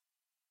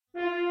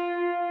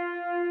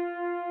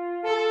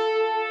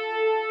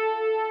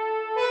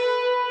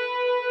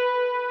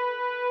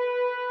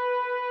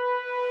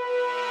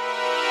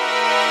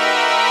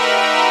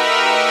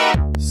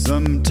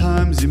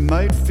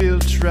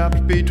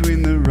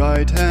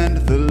right and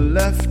the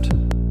left.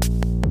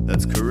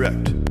 That's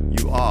correct,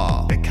 you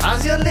are.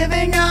 Because you're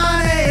living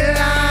on a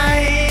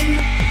line.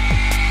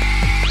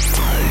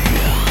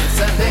 It's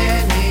a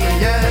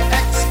linear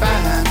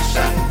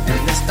expansion in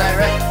this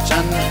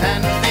direction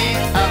and the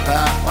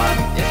other one.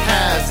 It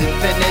has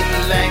infinite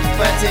length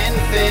but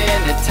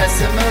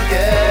infinitesimal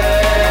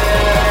girth.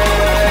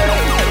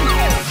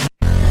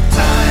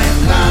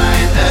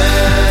 Timeline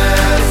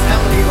Earth,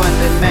 only one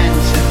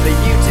dimension for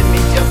you to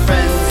meet your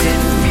friends in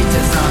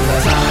meters on the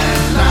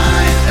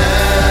timeline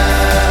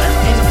Earth. An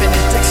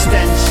infinite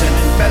extension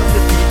in both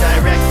of the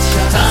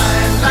directions.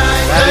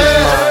 Timeline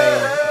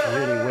Earth. If you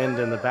hear any wind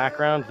in the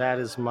background, that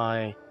is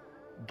my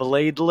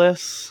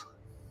bladeless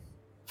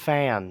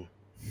fan.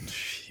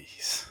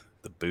 Jeez.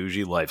 The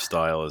bougie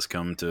lifestyle has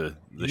come to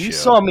the show. You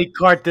saw me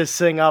cart this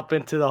thing up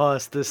into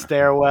the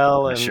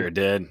stairwell, I and sure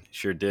did.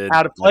 Sure did.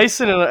 out of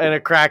place in a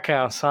crack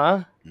house,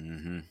 huh?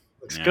 Mm-hmm.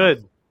 Looks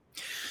good.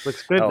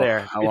 Looks good there.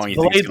 How long do It's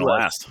you think it's going to bladeless.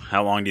 last?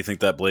 How long do you think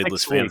that bladeless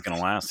 6 fan is weeks. going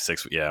to last?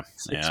 6 weeks. Yeah.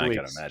 6 I weeks.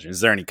 gotta imagine. Is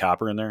there any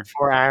copper in there?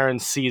 Before Aaron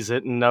sees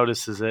it and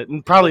notices it,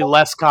 and probably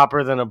less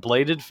copper than a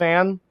bladed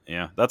fan.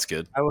 Yeah, that's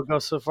good. I would go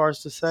so far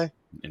as to say,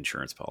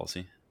 Insurance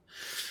policy.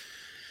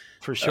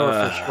 for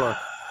sure.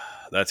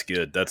 That's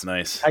good. That's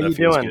nice. How that you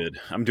feels doing? good.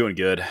 I'm doing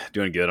good.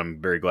 Doing good. I'm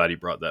very glad you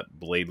brought that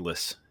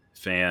bladeless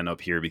fan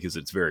up here because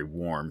it's very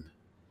warm.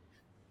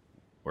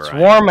 It's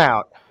warm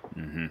out.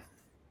 Mm-hmm.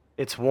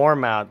 It's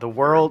warm out.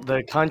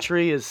 The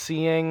country is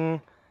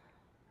seeing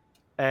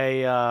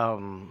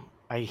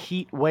a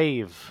heat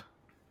wave.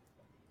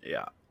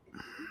 Yeah.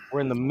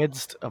 We're in the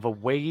midst of a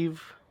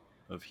wave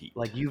Of heat.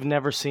 like you've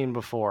never seen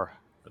before.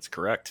 That's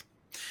correct.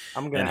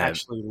 I'm going And to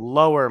actually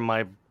lower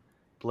my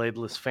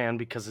bladeless fan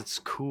because it's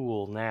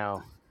cool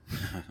now.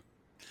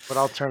 But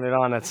I'll turn it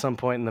on at some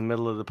point in the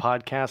middle of the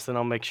podcast, and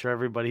I'll make sure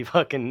everybody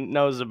fucking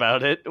knows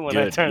about it when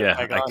I Good. turn Yeah,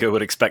 it back on. I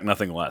would expect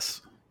nothing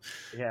less.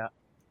 Yeah.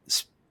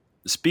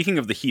 Speaking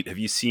of the heat, have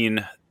you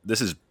seen,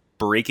 this is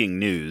breaking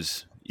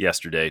news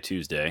yesterday,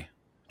 Tuesday,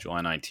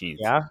 July 19th.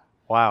 Yeah?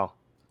 Wow.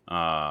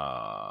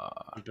 Uh,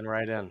 Jumping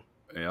right in.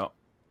 yeah.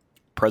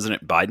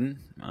 President Biden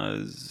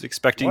is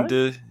expecting What?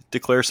 to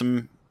declare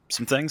some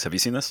things. Have you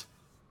seen this?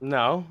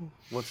 No.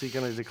 What's he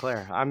going to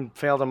declare? I'm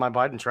failed on my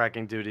Biden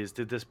tracking duties.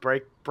 Did this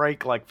break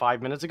like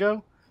 5 minutes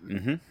ago?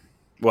 Mm-hmm.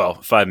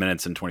 Well, 5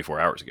 minutes and 24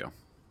 hours ago.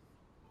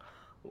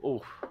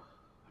 Oh,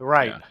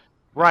 right. Yeah.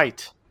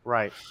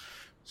 Right.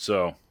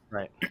 So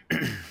Right.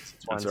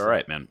 that's all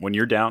right, man. When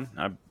you're down,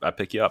 I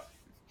pick you up.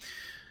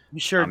 You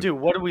sure do.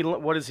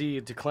 What is he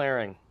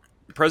declaring?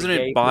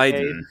 President Brigade.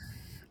 Biden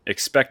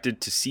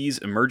expected to seize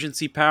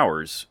emergency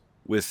powers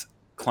with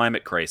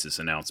climate crisis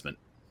announcement.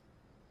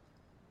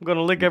 I'm going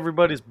to lick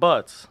everybody's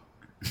butts.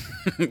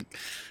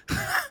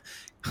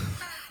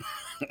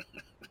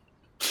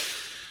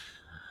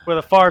 Where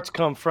the farts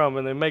come from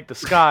and they make the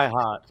sky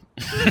hot.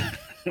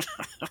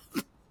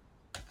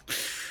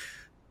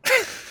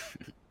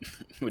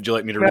 Would you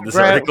like me to read this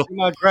article?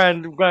 My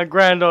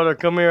granddaughter,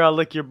 come here, I'll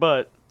lick your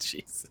butt.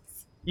 Jesus.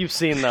 You've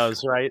seen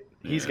those, right?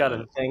 He's got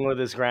a thing with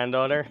his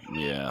granddaughter.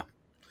 Yeah.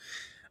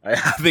 I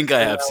think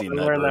I have seen I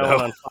that. learned that Bruno.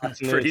 one on Fox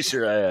I'm pretty News.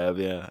 sure I have.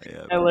 Yeah.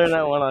 I learned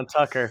that one on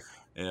Tucker.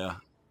 Yeah.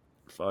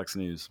 Fox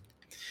News.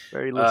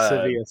 Very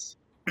lascivious.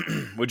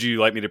 Would you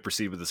like me to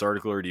proceed with this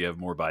article, or do you have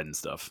more Biden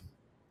stuff?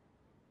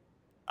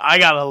 I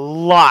got a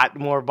lot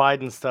more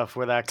Biden stuff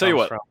where that Tell you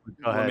comes what, from.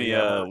 Go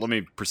ahead. let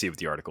me proceed with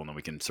the article, and then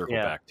we can circle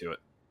Yeah. back to it.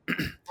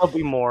 There'll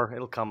be more.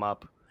 It'll come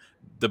up.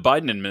 The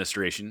Biden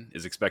administration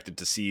is expected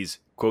to seize,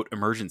 quote,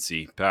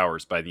 emergency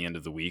powers by the end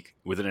of the week,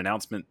 with an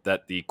announcement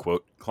that the,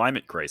 quote,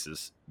 climate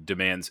crisis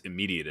demands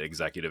immediate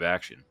executive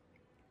action.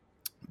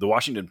 The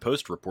Washington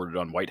Post reported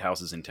on White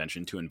House's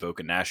intention to invoke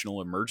a national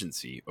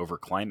emergency over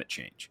climate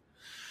change.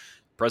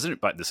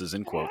 President Biden, this is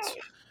in quotes,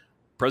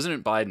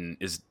 President Biden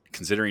is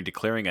considering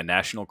declaring a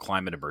national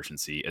climate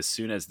emergency as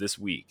soon as this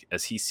week,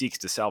 as he seeks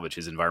to salvage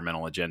his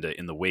environmental agenda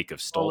in the wake of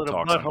Call stalled it a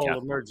talks on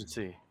butthole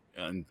emergency.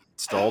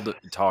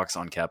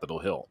 on Capitol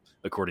Hill.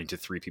 According to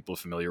 3 people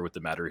familiar with the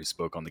matter who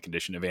spoke on the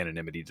condition of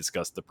anonymity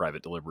discussed the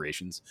private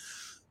deliberations,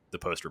 the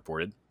Post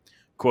reported.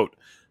 Quote,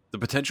 the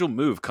potential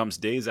move comes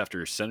days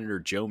after Senator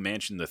Joe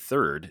Manchin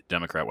III,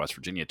 Democrat West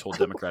Virginia, told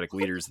Democratic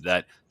leaders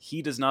that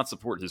he does not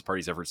support his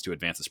party's efforts to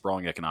advance a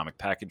sprawling economic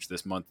package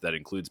this month that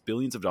includes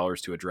billions of dollars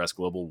to address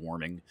global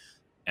warming.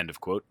 End of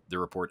quote. The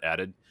report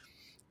added,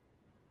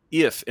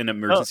 if an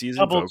emergency is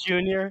Double invoked...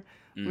 Junior.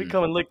 We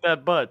come and lick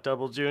that butt,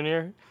 Double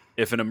Junior.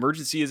 If an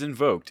emergency is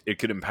invoked, it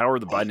could empower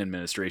the Biden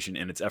administration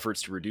in its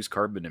efforts to reduce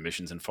carbon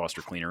emissions and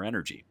foster cleaner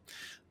energy.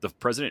 The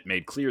president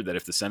made clear that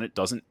if the Senate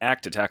doesn't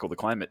act to tackle the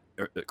climate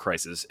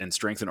crisis and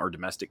strengthen our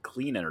domestic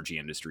clean energy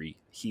industry,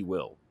 he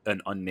will,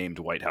 an unnamed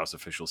White House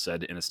official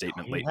said in a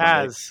statement late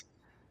Monday.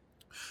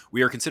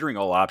 We are considering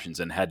all options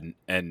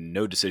and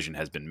no decision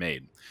has been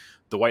made.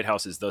 The White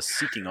House is thus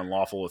seeking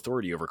unlawful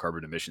authority over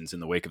carbon emissions in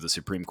the wake of the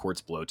Supreme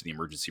Court's blow to the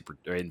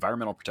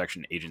Environmental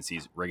Protection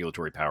Agency's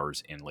regulatory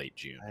powers in late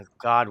June. As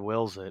God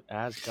wills it.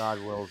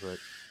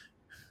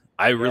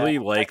 I really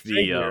like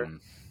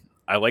the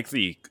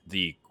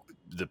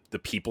the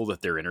people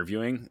that they're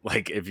interviewing.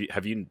 Like,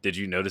 did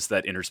you notice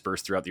that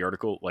interspersed throughout the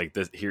article? Like,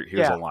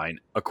 here's a line.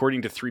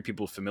 According to 3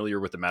 people familiar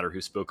with the matter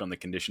who spoke on the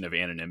condition of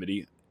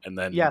anonymity, and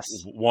then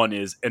one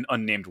is an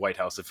unnamed White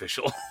House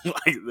official.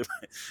 Like,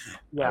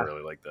 I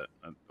really like that.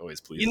 I'm always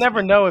pleased. You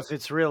never know if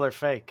it's real or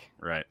fake.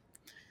 Right.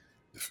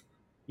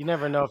 You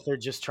never know if they're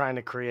just trying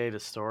to create a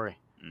story.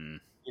 You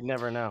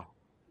never know.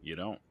 You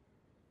don't.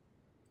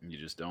 You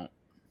just don't.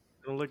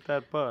 Don't lick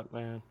that butt,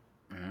 man.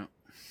 Yeah.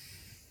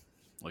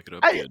 Look it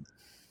up, kid.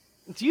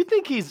 Do you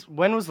think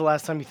when was the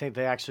last time you think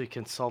they actually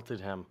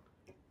consulted him?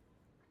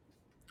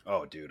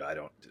 Oh, dude, I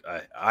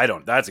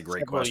don't. That's a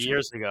great question.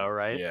 Years ago,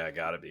 right? Yeah,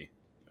 gotta be.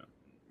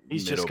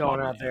 He's just going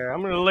out there.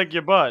 I'm gonna lick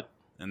your butt.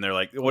 And they're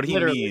like, what he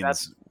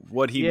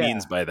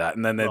means by that,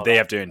 and then they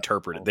have to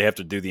interpret it. They have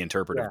to do the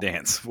interpretive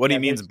dance. What he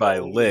means by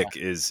lick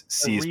is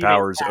seize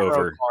powers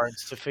over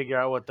cards to figure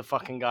out what the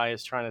fucking guy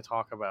is trying to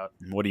talk about.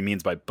 What he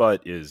means by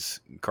butt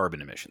is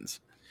carbon emissions.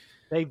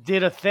 They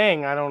did a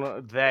thing. I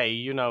don't know.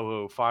 You know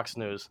who? Fox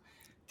News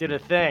did a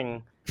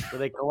thing where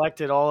they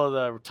collected all of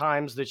the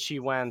times that she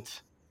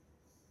went.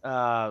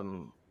 I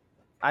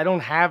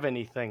don't have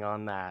anything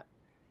on that.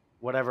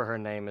 Whatever her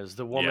name is,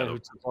 the woman who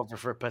took over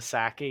for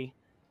Psaki.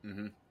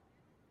 Mm-hmm.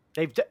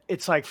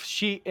 It's like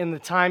in the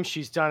time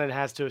she's done it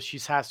has to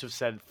have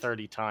said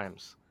 30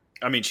 times.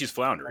 I mean, she's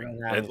floundering.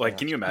 Like,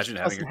 can you imagine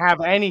doesn't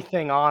have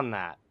anything on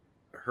that?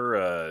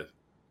 Her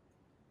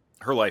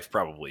life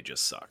probably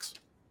just sucks.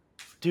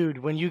 Dude,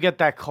 when you get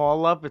that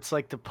call up, it's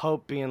like the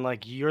Pope being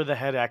like, "You're the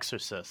head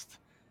exorcist."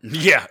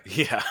 Yeah.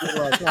 You're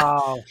like,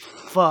 oh,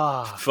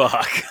 fuck.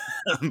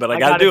 But I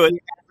gotta do it.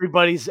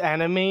 Everybody's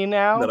enemy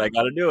now. But I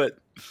gotta do it.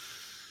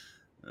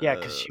 Yeah,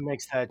 because she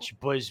makes that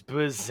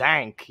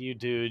bazank, you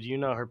dude. You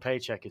know her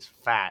paycheck is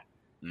fat.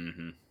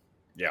 Mm-hmm.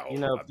 Yeah. You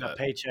know the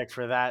paycheck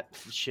for that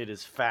shit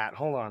is fat.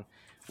 Hold on.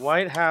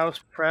 White House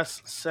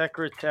press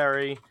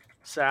secretary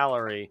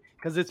salary.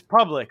 Because it's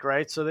public,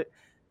 right? So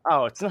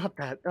it's not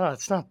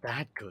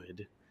that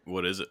good.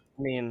 What is it?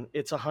 I mean,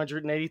 it's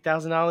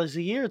 $180,000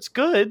 a year. It's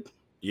good.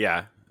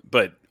 Yeah,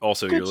 but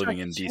also you're living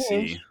in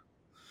DC.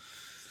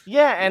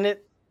 Yeah, and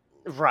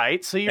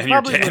right. So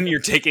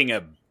you're taking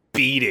a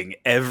beating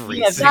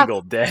every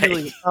single day.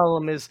 Really, the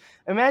problem is,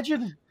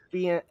 imagine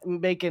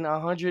making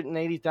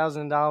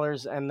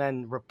 $180,000 and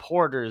then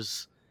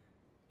reporters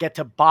get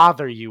to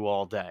bother you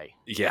all day.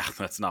 Yeah,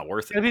 that's not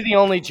worth it. It'd be the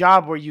only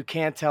job where you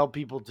can't tell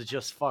people to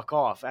just fuck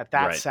off at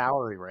that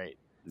salary rate.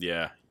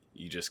 Yeah,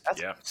 you just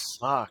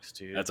sucks,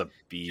 dude. That's a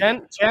beat.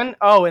 Jen.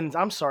 Oh, and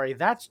I'm sorry,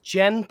 that's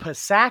Jen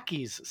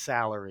Psaki's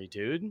salary,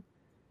 dude.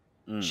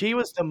 She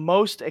was the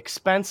most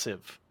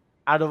expensive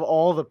out of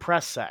all the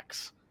press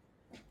secs.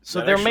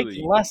 So they're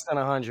making less than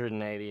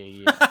 $180 a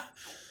year.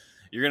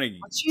 You're gonna.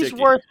 But she's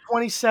worth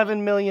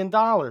 $27 million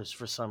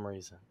for some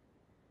reason.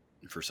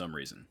 For some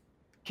reason.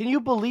 Can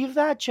you believe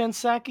that Jen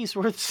Psaki's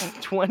worth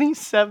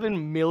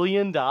 $27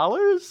 million?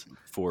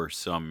 For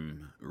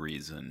some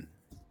reason.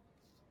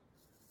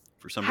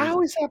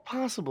 How is that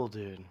possible,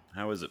 dude?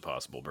 How is it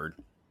possible, Bird?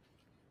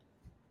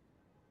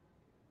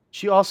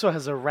 She also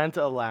has a rent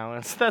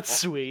allowance. That's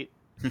sweet.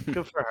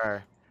 Good for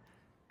her.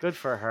 Good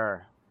for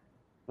her.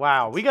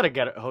 Wow, we got to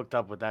get hooked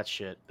up with that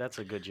shit. That's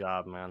a good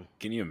job, man.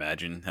 Can you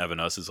imagine having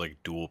us as like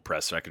dual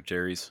press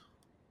secretaries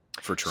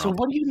for Trump? So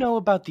what do you know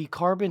about the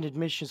carbon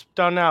emissions?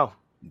 Don't know.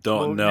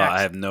 Don't know.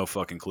 I have no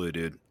fucking clue,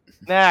 dude.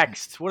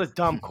 Next. What a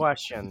dumb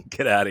question.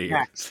 Get out of here.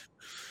 Next.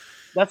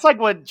 That's like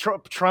what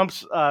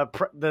Trump's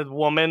the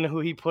woman who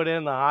he put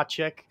in, the hot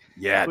chick.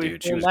 Yeah,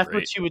 dude, she was That's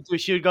great. what she would do.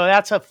 She would go,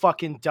 "That's a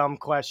fucking dumb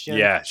question."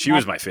 Yeah, she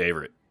was my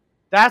favorite.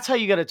 That's how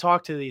you got to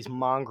talk to these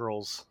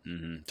mongrels.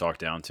 Mm-hmm. Talk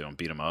down to them,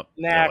 beat them up.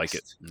 Next. They like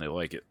it. They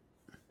like it.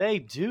 They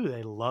do.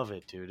 They love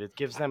it, dude. It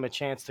gives them a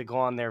chance to go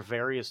on their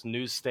various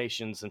news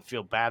stations and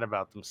feel bad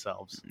about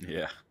themselves.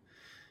 Yeah.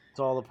 It's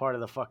all a part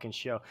of the fucking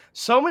show.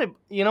 So many.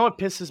 You know what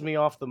pisses me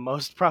off the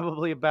most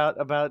probably about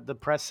the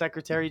press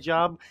secretary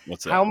job?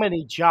 What's that? How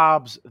many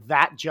jobs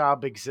that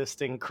job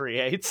existing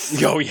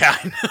creates? Oh, yeah,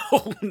 I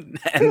know.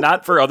 And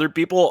not for other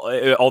people,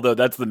 although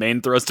that's the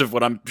main thrust of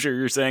what I'm sure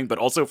you're saying, but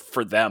also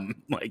for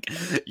them. Like,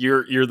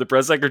 you're the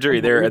press secretary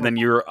there, and then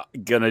you're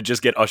going to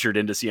just get ushered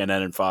into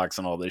CNN and Fox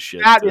and all this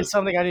shit. That is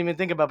something I didn't even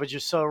think about, but you're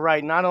so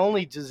right. Not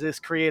only does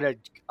this create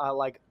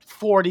like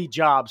 40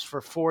 jobs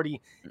for 40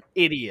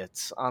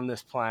 idiots on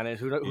this planet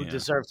who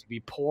deserve to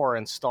be poor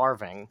and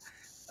starving,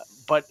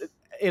 but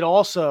it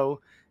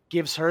also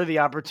gives her the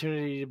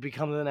opportunity to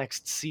become the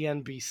next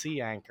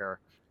CNBC anchor.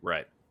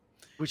 Right.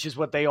 Which is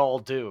what they all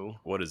do.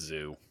 What a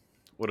zoo.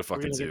 What a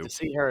fucking zoo. Get to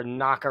see her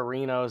knock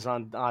arenos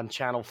on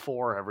Channel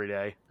 4 every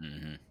day.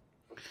 Mm-hmm.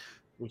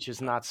 Which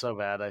is not so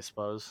bad, I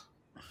suppose.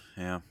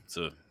 Yeah.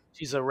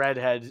 She's a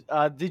redhead.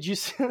 Did you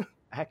see...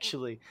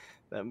 Actually...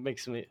 That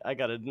makes me. I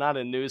got not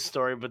a news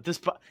story, but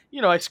this.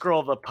 I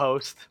scroll the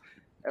Post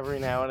every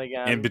now and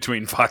again. In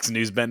between Fox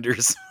News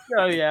benders.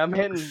 Oh yeah, I'm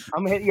hitting.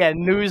 Yeah,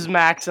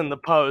 Newsmax and the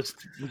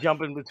Post.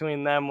 Jumping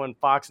between them when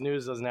Fox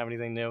News doesn't have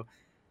anything new.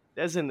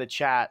 There's in the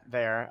chat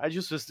there.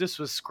 This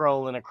was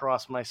scrolling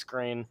across my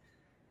screen,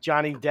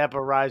 Johnny Depp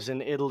arrives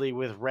in Italy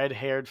with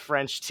red-haired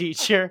French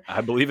teacher.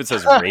 I believe it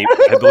says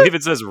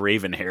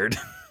raven-haired.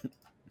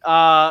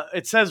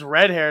 It says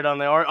red-haired on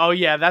there. Oh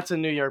yeah, that's a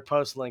New York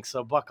Post link.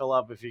 So buckle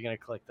up if you're gonna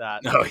click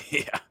that.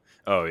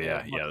 Oh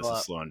yeah. This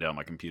is slowing down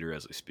my computer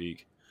as we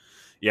speak.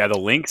 Yeah, the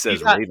link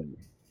says raven.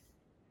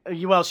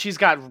 Well,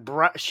 she's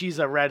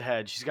a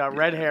redhead. She's got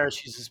red hair.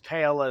 She's as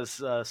pale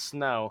as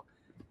snow.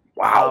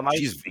 Wow,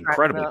 she's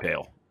incredibly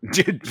pale.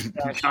 Dude,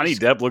 Johnny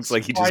Depp looks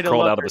like he just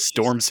crawled out of a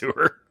storm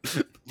sewer.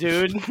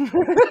 Dude.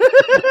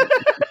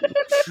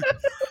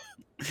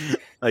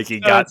 Like he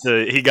got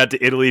to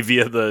Italy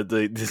via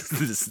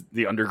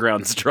the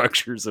underground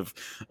structures of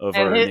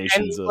our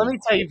nation's. Let me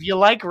tell you, if you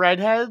like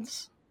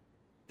redheads,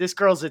 this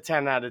girl's a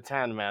 10 out of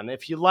 10, man.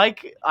 If you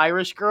like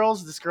Irish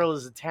girls, this girl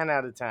is a 10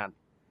 out of 10.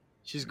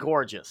 She's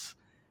gorgeous.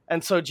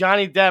 And so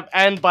Johnny Depp,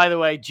 and by the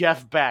way,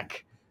 Jeff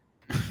Beck,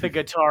 the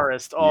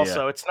guitarist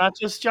also. Yeah. It's not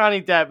just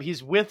Johnny Depp.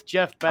 He's with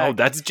Jeff Beck. Oh,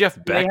 that's Jeff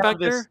Beck back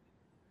there?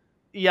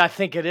 Yeah, I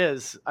think it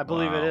is. I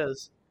believe it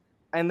is.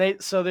 And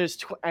there's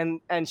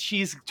and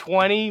she's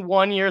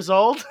 21 years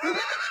old.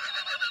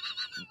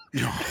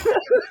 All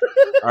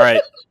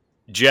right.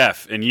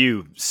 Jeff and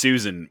you,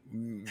 Susan,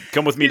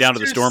 come with me down to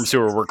the storm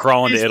sewer. We're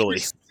crawling to Italy.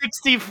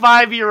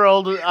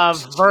 65-year-old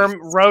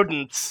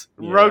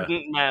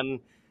rodent men.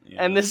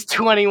 Yeah. And this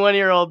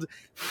 21-year-old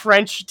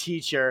French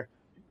teacher.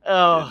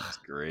 Oh, goodness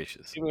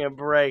gracious! Give me a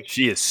break.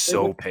 She is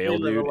so pale,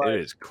 dude. It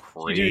is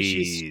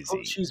crazy.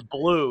 She's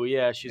blue.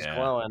 Yeah, she's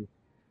glowing.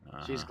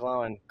 She's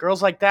glowing.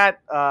 Girls like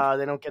that,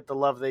 they don't get the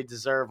love they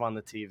deserve on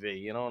the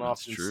TV. You don't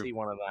often see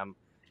one of them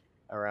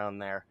around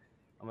there.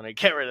 I'm gonna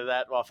get rid of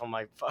that off of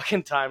my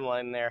fucking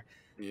timeline there.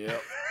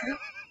 Yep.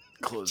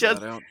 Close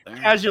that out there.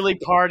 Casually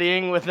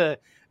partying with a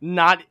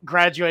not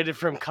graduated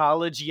from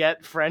college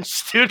yet French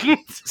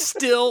student.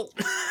 Still.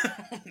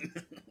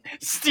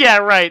 Yeah,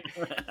 right.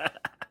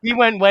 He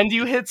went, when do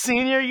you hit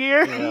senior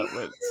year? Yeah,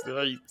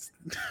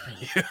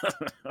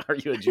 are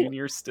you a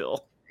junior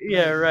still?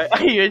 Yeah, right.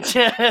 Are you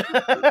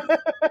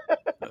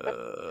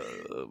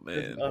Oh,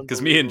 man.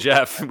 Because me and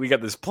Jeff, we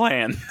got this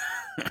plan.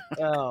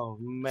 Oh,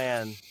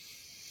 man.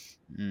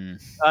 You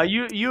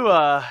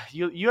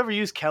ever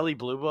use Kelly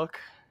Blue Book?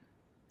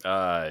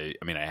 I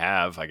mean, I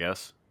have, I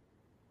guess.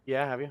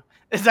 Yeah, have you?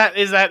 Is that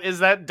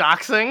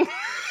doxing?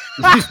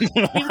 You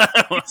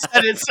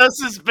said it so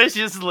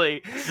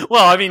suspiciously.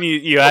 Well, I mean,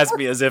 you asked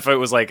me as if it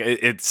was like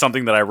it's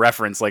something that I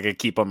reference, like I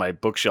keep on my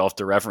bookshelf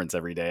to reference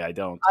every day. I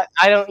don't.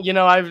 I don't. You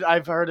know,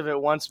 I've heard of it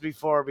once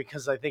before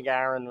because I think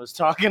Aaron was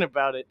talking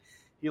about it.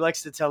 He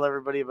likes to tell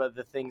everybody about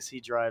the things he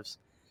drives.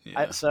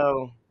 Yeah.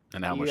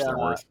 And how much they're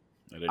worth.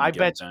 I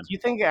bet. Do you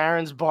think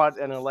Aaron's bought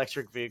an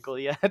electric vehicle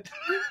yet?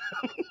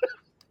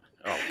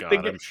 Oh,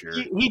 God, I'm sure.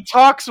 He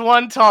talks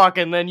one talk,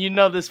 and then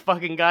this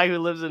fucking guy who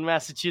lives in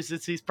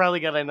Massachusetts, he's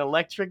probably got an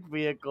electric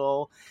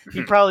vehicle.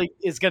 He probably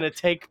is going to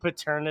take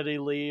paternity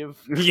leave.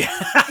 Yeah.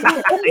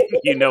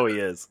 He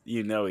is.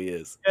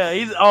 Yeah,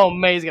 he's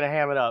going to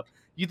ham it up.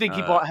 You think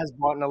he has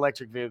bought an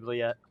electric vehikel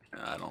yet?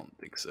 I don't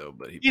think so,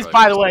 but he's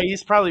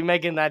probably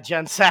making that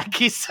Jen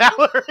Psaki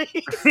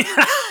salary.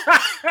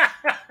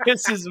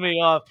 Pisses me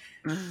off.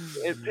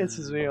 It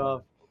pisses me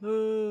off.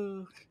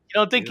 You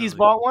don't think he's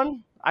bought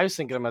one? I was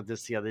thinking about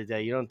this the other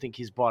day. You don't think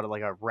he's bought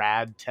like a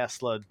rad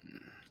Tesla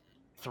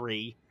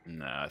 3?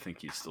 No, I think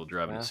he's still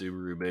driving a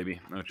Subaru, baby,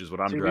 which is what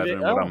I'm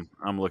driving. And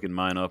I'm looking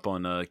mine up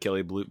on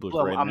Kelly Blue Book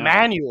right now. A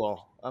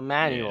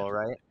manual,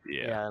 right?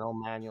 Yeah, an old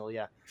manual.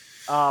 Yeah.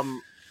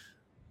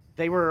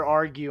 They were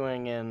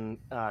arguing in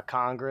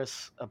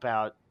Congress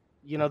about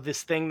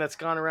this thing that's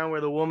gone around where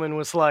the woman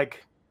was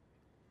like,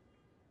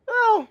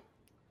 "Oh,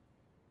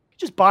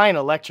 just buy an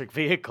electric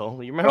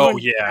vehicle." You remember? Oh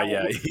yeah.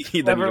 Then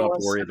you don't have to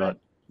worry about.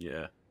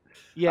 Yeah.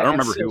 I don't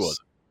remember who was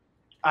it.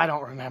 I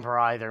don't remember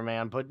either,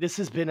 man. But this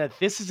is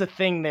a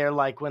thing there.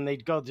 Like when they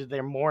go to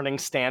their morning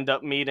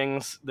stand-up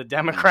meetings, the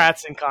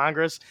Democrats in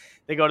Congress,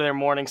 they go to their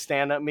morning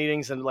stand-up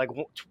meetings, and like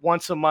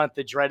once a month,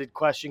 the dreaded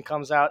question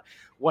comes out: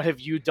 "What have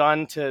you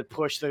done to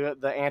push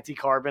the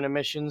anti-carbon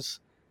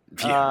emissions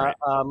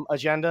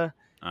agenda?"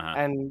 Uh-huh.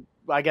 And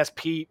I guess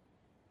Pete,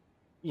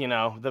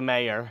 the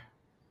mayor.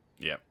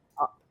 Yeah.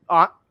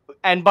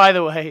 And by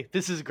the way,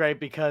 this is great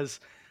because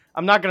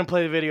I'm not going to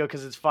play the video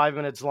because it's 5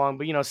 minutes long,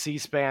 but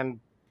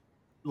C-SPAN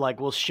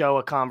will show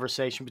a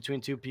conversation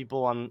between two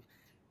people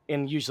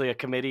in usually a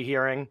committee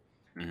hearing.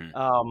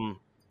 Mm-hmm.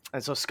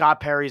 And so Scott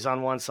Perry's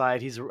on one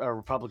side. He's a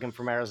Republican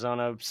from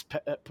Arizona.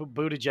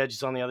 Buttigieg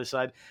is on the other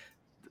side.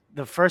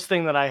 The first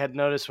thing that I had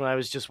noticed when I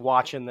was just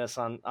watching this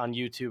on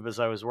YouTube as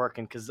I was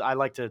working, because I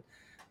like to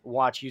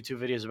watch YouTube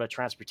videos about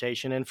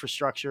transportation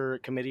infrastructure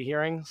committee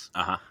hearings.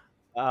 Uh-huh.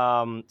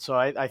 So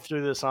I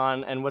threw this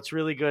on, and what's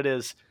really good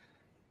is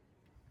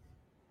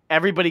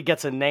everybody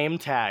gets a name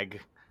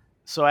tag.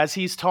 So as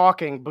he's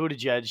talking,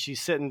 Buttigieg,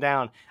 she's sitting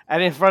down,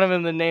 and in front of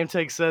him, the name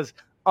tag says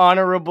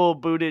Honorable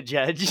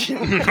Buttigieg,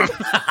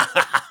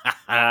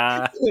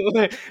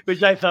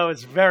 which I thought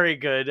was very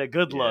good. A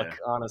good look,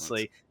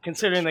 honestly,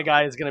 considering the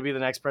guy is going to be the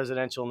next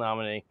presidential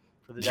nominee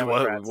for the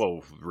Democrats.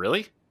 Whoa,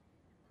 really?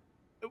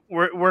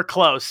 We're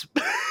close.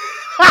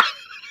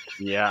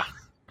 Yeah.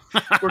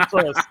 We're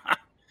close.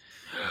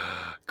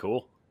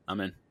 Cool. I'm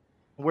in.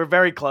 We're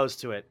very close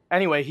to it.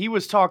 Anyway, he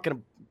was talking to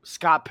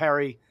Scott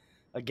Perry.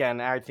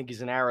 Again, I think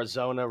he's an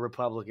Arizona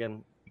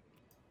Republican.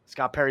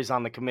 Scott Perry's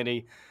on the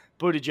committee.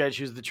 Buttigieg,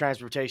 who's the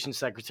transportation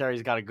secretary,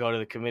 has got to go to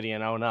the committee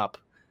and own up.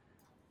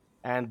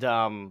 And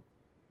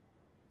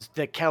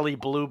the Kelly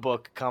Blue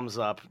Book comes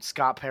up.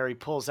 Scott Perry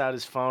pulls out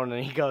his phone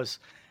and he goes,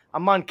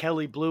 I'm on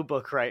Kelly Blue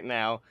Book right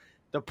now.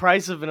 The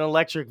price of an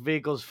electric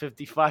vehicle is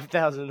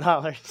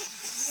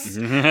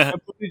 $55,000.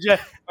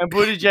 And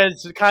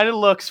Buttigieg kind of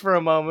looks for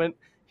a moment.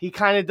 He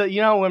kind of,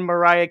 when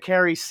Mariah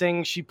Carey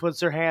sings, she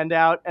puts her hand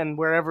out, and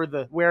wherever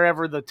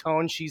the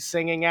tone she's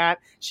singing at,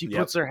 she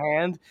puts her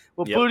hand.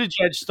 Well,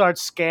 Buttigieg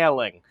starts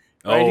scaling.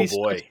 Right? Oh, He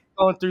boy. starts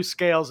going through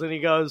scales, and he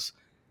goes,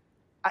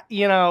 I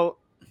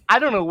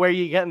don't know where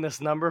you're getting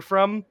this number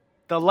from.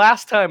 The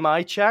last time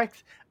I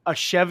checked, a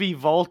Chevy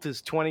Volt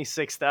is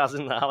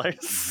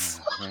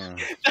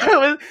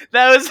 $26,000.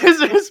 that was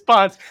his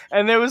response,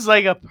 and there was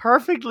like a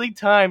perfectly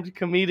timed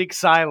comedic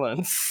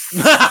silence.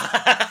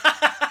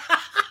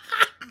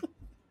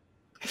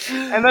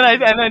 And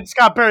then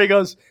Scott Perry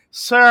goes,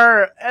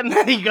 "Sir," and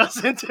then he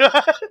goes into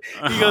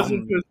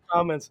his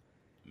comments.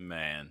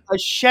 Man, A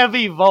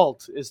Chevy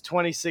Volt is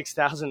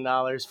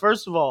 $26,000.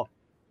 First of all,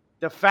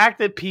 the fact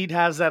that Pete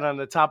has that on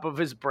the top of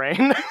his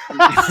brain.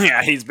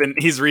 yeah,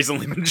 he's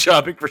recently been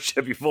shopping for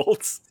Chevy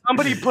Volts.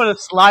 Somebody put a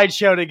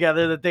slideshow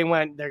together that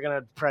they're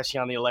gonna press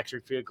you on the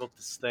electric vehicle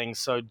thing.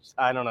 So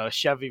I don't know, a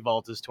Chevy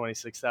Volt is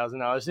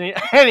 $26,000,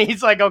 and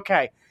he's like,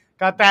 okay,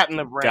 got that in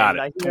the brain. Got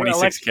it.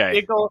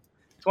 $26K.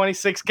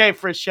 $26K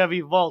for a Chevy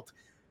Volt.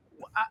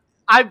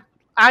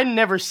 I've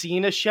never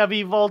seen a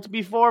Chevy Volt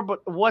before,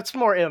 but what's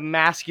more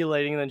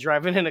emasculating than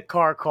driving in a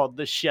car called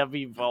the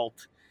Chevy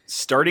Volt?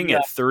 Starting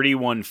at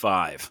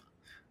 $31,500.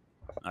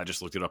 I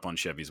just looked it up on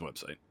Chevy's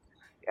website.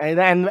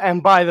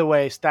 And by the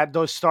way,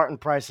 those starting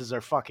prices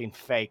are fucking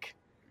fake.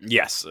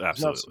 Yes,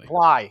 There's no absolutely.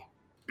 supply.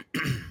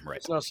 Right.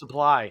 There's no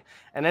supply.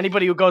 And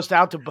anybody who goes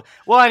out to...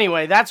 Well,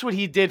 anyway, that's what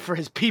he did for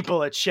his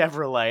people at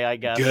Chevrolet, I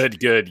guess.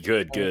 Good.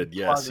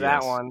 Yes,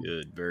 that one.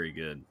 Good, very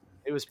good.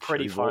 It was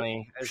pretty Chevy Volt.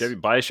 funny.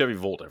 Buy a Chevy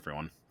Volt,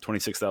 everyone.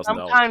 $26,000.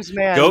 Sometimes,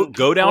 man...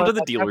 Go down to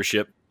the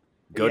dealership.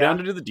 Go down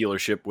to the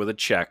dealership with a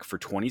check for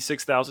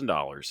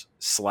 $26,000.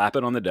 Slap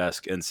it on the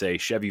desk and say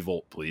Chevy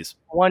Volt, please.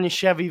 One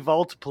Chevy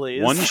Volt,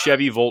 please. One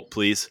Chevy Volt,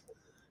 please.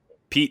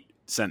 Pete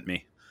sent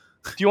me.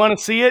 Do you want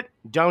to see it?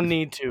 Don't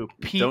need to.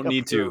 Pete Don't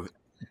need approved. to.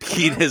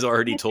 Pete has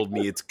already told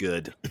me it's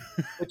good.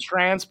 The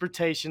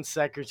transportation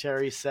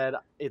secretary said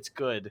it's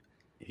good.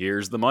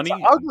 Here's the money. It's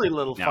an ugly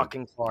little Now,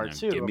 fucking car, now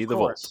too. give me of the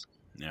course.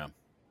 Volt. Yeah.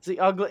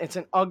 It's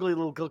an ugly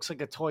little... Looks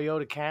like a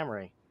Toyota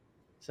Camry.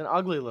 It's an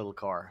ugly little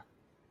car.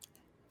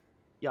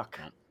 Yuck.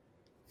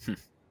 I'm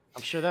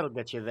sure that'll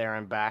get you there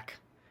and back.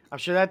 I'm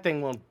sure that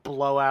thing won't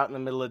blow out in the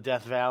middle of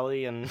Death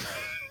Valley and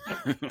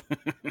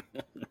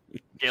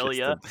kill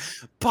you.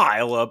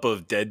 Pile up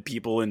of dead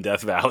people in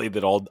Death Valley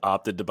that all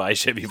opted to buy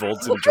Chevy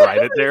Volts and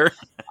drive it there.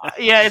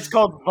 Yeah, it's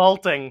called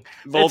vaulting.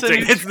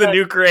 Vaulting. It's the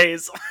new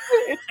craze.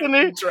 It's the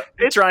new...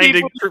 Trying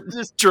to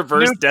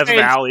traverse new Death craze.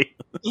 Valley.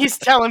 He's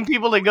telling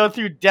people to go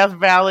through Death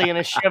Valley in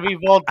a Chevy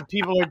Volt, and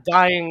people are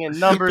dying in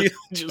numbers.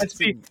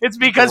 It's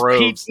because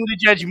groves. Pete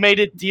Buttigieg made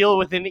a deal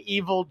with an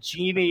evil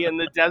genie in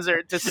the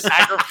desert to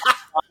sacrifice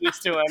bodies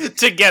to him.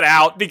 To get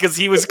out because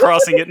he was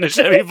crossing it in a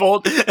Chevy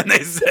Volt, and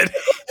they said,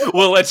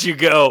 "We'll let you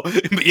go,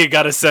 but you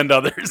got to send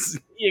others.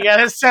 You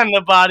gotta send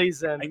the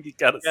bodies in. You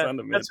got to send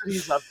them in." That's what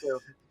he's up to.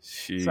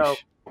 Sheesh. So,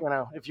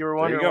 if you were There you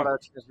wondering go. what our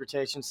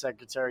transportation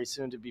secretary,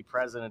 soon to be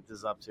president,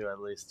 is up to, at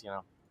least,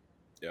 Yeah.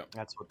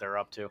 that's what they're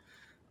up to.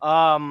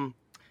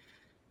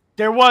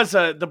 There was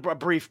a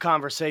brief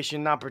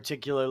conversation, not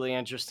particularly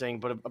interesting,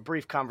 but a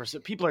brief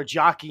conversation. People are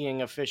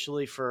jockeying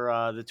officially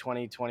for the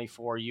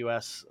 2024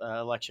 U.S.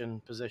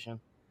 Election position.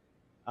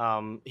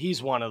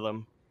 He's one of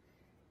them.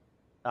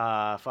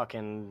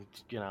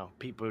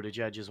 Pete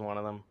Buttigieg is one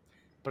of them.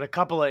 But a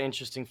couple of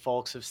interesting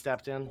folks have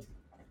stepped in.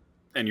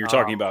 And you're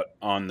talking about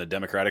on the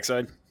Democratic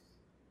side?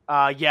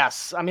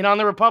 Yes. I mean, on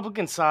the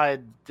Republican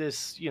side, the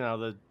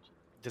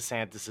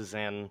DeSantis is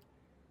in.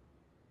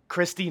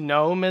 Kristi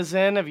Noem is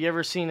in. Have you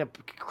ever seen a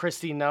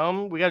Kristi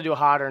Noem? We got to do a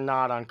hot or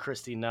not on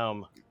Kristi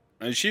Noem.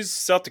 She's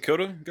South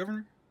Dakota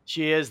governor?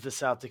 She is the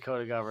South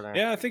Dakota governor.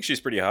 Yeah, I think she's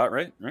pretty hot,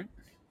 right? Yep.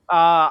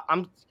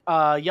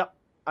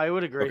 I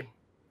would agree.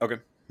 Okay.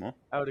 Well,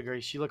 I would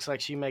agree. She looks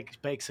like she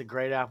bakes a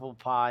great apple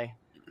pie,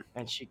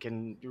 and she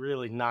can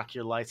really knock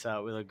your lights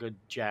out with a good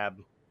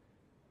jab.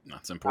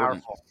 that's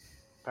important.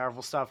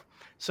 Powerful stuff.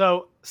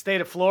 So,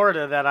 state of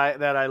Florida that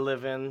I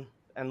live in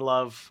and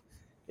love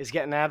is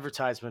getting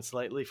advertisements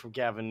lately from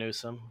Gavin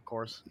Newsom, of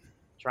course,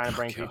 trying to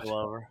bring people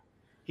over.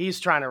 He's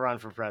trying to run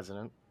for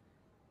president.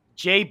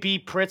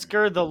 J.B.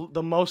 Pritzker,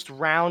 the most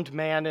round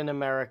man in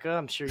America.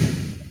 I'm sure you.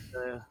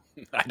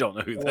 I don't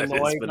know who that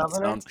Illinois is, but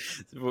governor? it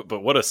sounds.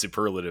 But what a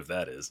superlative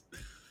that is.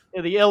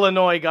 The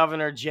Illinois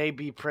governor,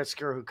 J.B.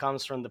 Pritzker, who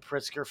comes from the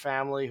Pritzker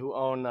family, who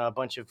own a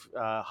bunch of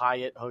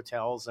Hyatt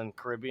hotels and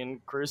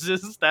Caribbean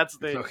cruises. That's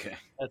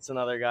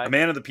another guy. A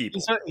man of the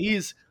people.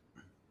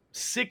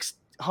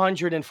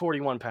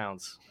 641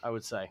 pounds, I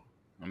would say.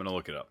 I'm gonna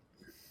look it up.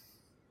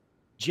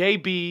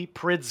 JB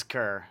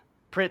Pritzker.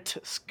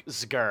 Pritzker.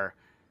 Zker.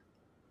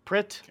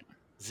 Pritzker.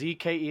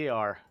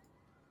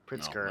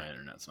 No, my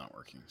internet's not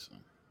working. So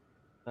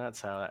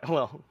That's how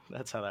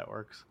that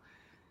works.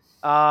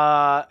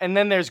 And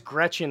then there's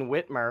Gretchen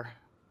Whitmer.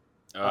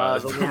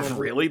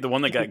 really, the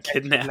one that got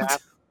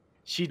kidnapped?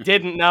 She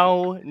didn't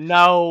know.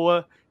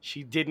 No,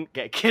 she didn't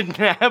get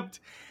kidnapped.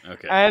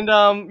 Okay.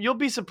 And you'll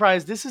be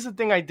surprised. This is a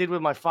thing I did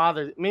with my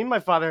father. Me and my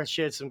father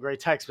shared some great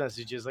text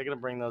messages. I'm gonna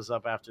bring those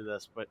up after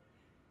this. But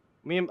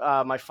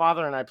my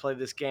father and I played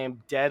this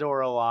game, Dead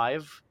or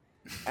Alive,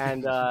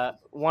 and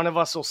one of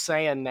us will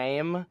say a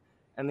name,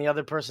 and the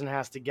other person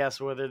has to guess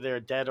whether they're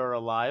dead or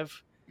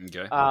alive.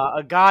 Okay.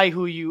 A guy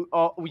who you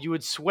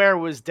would swear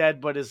was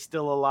dead but is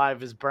still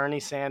alive is Bernie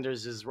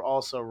Sanders. Is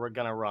also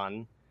gonna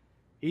run.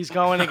 He's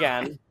going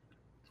again.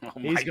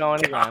 He's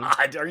going again.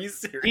 Are you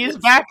serious? He's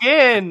back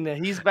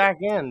in. He's back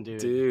in, dude.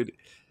 Dude,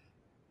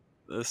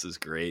 this is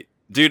great.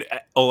 Dude,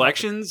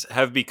 elections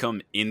have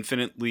become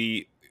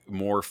infinitely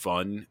more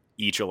fun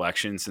each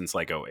election since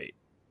like 2008.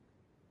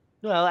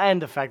 Well,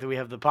 and the fact that we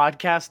have the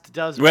podcast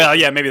does. Well,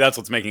 yeah, maybe that's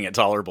what's making it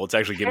tolerable. It's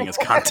actually giving us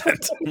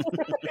content.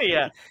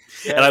 yeah.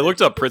 And I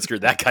looked up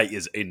Pritzker. That guy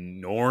is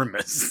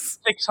enormous.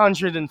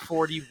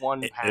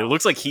 641 pounds. It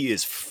looks like he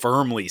is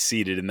firmly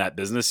seated in that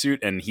business suit,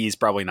 and he's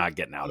probably not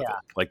getting out of Yeah.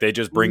 it. Like they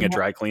just bring a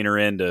dry cleaner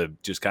in to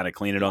just kind of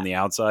clean it on the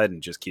outside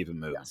and just keep it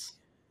moving. Yes.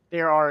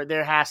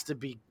 There has to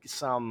be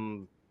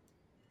some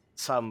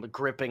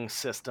gripping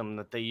system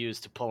that they use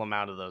to pull them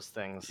out of those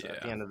things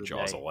at the end of the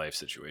Jaws day. of life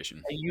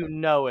situation. You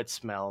know it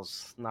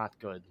smells not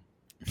good.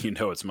 You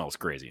know it smells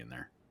crazy in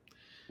there.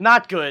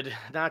 Not good.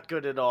 Not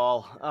good at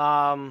all.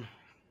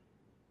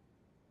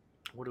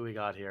 What do we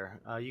got here?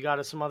 You got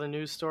us some other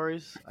news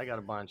stories? I got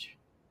a bunch.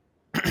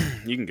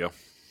 You can go.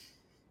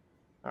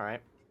 All right.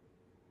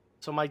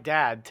 So my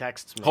dad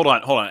texts me. Hold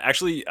on.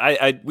 Actually,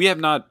 we have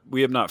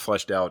not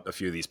fleshed out a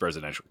few of these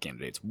presidential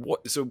candidates.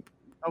 What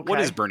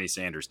is Bernie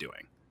Sanders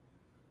doing?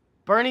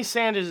 Bernie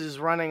Sanders is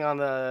running on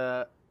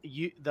the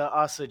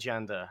us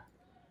agenda.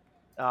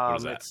 What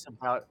is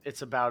that?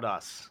 It's about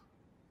us.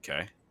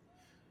 Okay.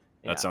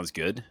 Yeah. That sounds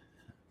good.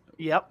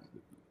 Yep.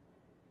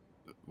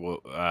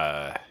 Well,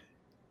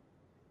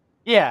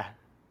 Yeah.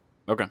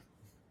 okay.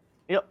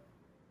 Yep.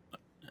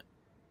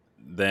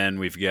 Then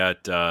we've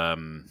got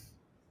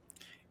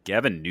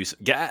Gavin Newsom.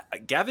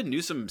 Gavin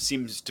Newsom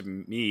seems to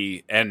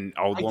me, and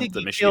I'll lump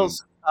the Michigan.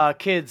 Kills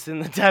kids in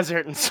the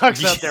desert and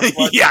sucks out their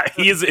blood. Yeah,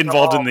 he is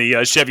involved in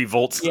the Chevy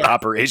Volt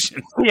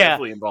operation. Yeah,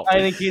 Definitely involved. I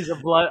think he's a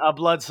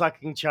blood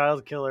sucking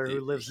child killer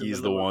who lives. He's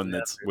in the one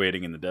that's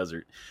waiting in the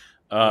desert.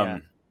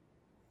 Yeah.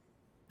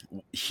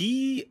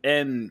 He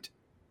and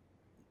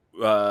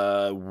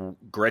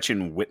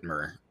Gretchen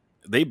Whitmer,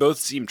 they both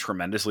seem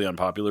tremendously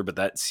unpopular, but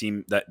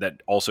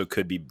that also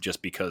could be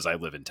just because I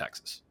live in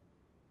Texas.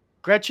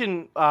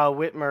 Gretchen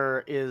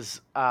Whitmer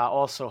is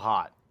also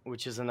hot,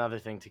 which is another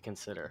thing to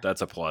consider.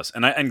 That's a plus.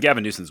 And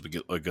Gavin Newsom's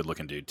a good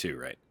looking dude too,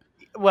 right?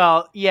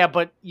 Well, yeah,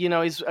 but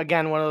he's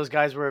again one of those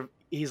guys where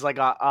he's like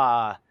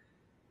a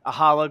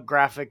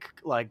holographic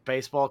like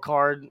baseball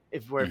card.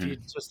 If you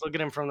just look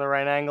at him from the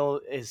right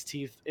angle, his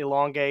teeth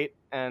elongate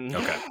and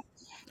okay.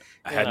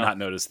 I had not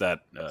noticed that.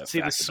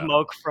 See the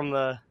smoke from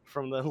the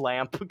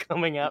lamp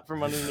coming out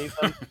from underneath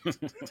him.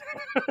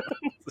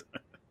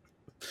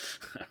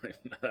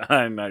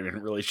 I'm not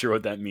even really sure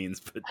what that means,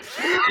 but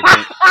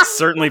it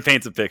certainly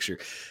paints a picture.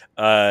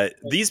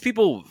 These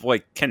people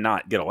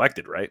cannot get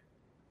elected, right?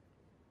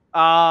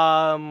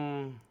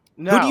 No.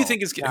 Who do you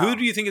think is going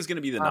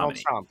to be the Donald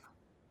nominee? Trump.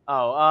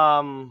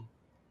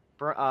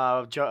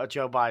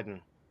 Joe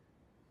Biden.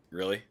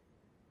 Really?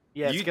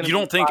 Yeah. You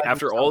don't think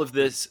after all of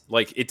this,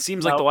 it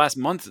seems like the last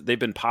month they've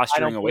been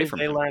posturing away from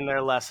him. They learned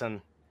their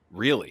lesson.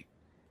 Really?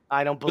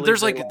 I don't believe.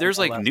 But there's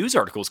news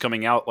articles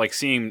coming out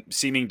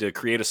seeming to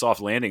create a soft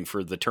landing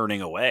for the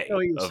turning away. I know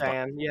what you're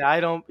saying. Yeah, I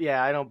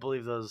don't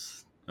believe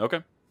those.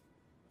 Okay.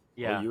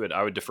 Yeah. Well,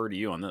 I would defer to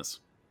you on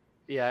this.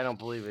 Yeah, I don't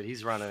believe it.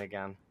 He's running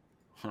again.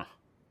 Huh.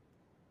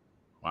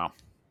 Wow.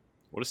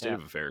 What a state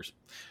of affairs.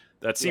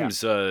 That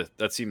seems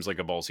like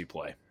a ballsy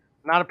play.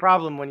 Not a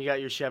problem when you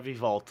got your Chevy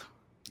Volt.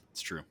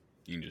 It's true.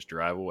 You can just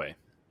drive away.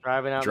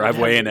 Drive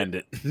away and end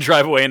it.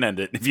 Drive away and end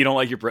it. If you don't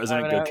like your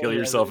president, go kill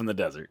yourself in the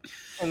desert.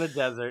 In the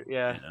desert,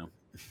 yeah.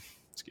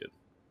 It's good.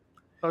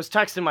 I was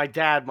texting my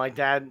dad. My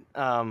dad,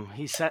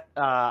 he said,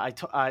 I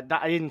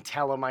didn't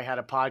tell him I had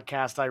a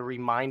podcast. I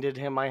reminded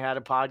him I had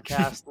a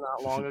podcast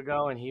not long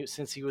ago, and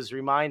since he was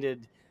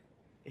reminded,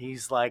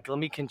 he's like, "Let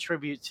me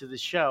contribute to the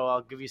show.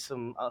 I'll give you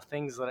some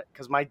things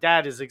because my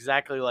dad is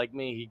exactly like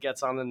me. He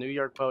gets on the New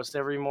York Post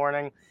every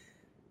morning."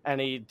 And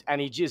he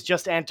is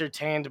just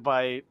entertained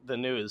by the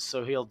news,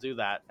 so he'll do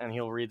that and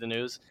he'll read the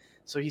news.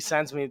 So he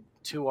sends me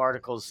 2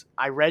 articles.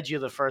 I read you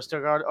the first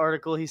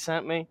article he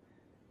sent me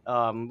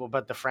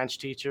about the French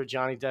teacher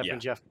Johnny Depp and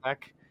Jeff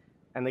Beck,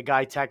 and the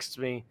guy texts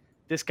me,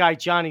 "This guy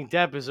Johnny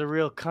Depp is a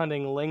real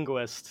cunning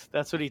linguist."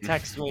 That's what he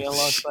texts me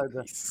alongside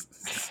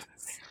the.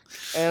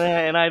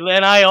 And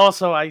I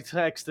also I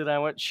texted. I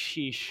went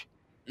sheesh.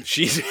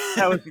 She's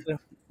That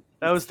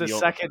was the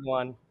second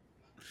one.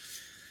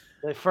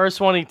 The first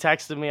one he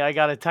texted me. I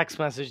got a text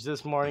message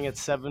this morning at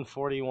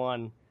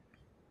 7:41,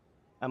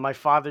 and my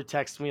father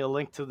texted me a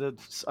link to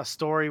a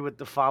story with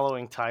the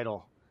following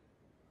title: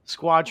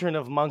 Squadron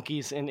of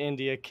monkeys in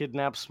India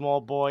kidnap small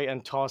boy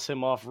and toss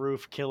him off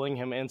roof, killing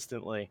him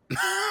instantly.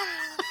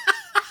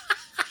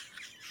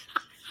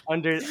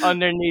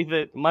 Underneath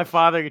it, my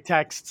father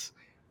texts,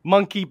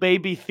 "Monkey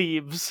baby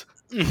thieves."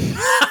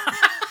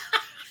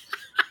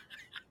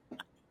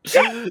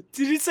 Did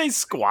you say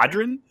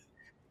squadron?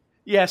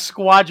 Yeah,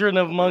 squadron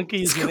of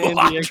monkeys in India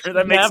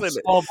That makes kidnap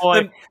small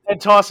boy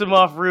and toss him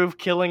off roof,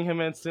 killing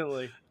him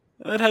instantly.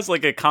 That has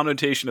like a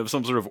connotation of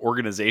some sort of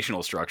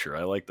organizational structure.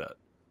 I like that.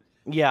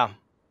 Yeah.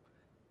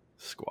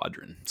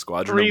 Squadron.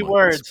 3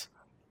 words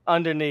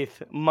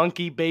underneath: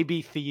 monkey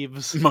baby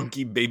thieves.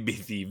 Monkey baby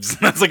thieves.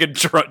 That's like a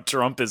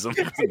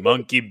Trumpism.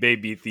 Monkey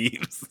baby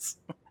thieves.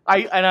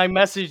 I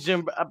messaged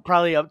him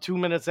probably up 2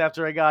 minutes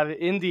after I got it.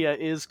 India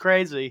is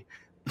crazy.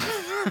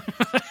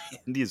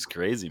 India's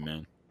crazy,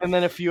 man. And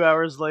then a few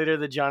hours later,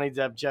 the Johnny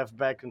Depp, Jeff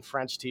Beck, and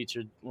French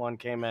teacher one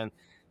came in.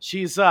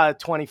 She's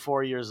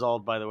 24 years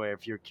old, by the way,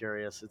 if you're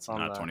curious. It's on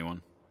Not 21.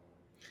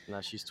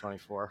 No, she's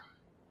 24.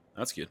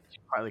 That's good. She's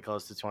probably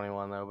close to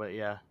 21 though, but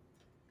yeah.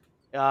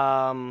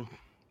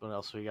 What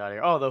else we got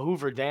here? Oh, the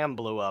Hoover Dam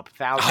blew up.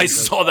 I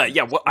saw that.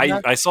 Yeah,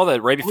 I saw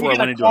that right before I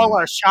went into call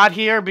our shot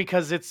here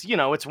because it's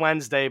it's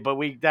Wednesday, but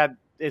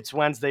it's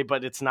Wednesday,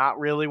 but it's not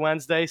really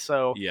Wednesday.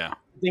 So yeah,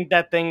 do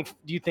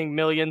you think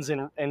millions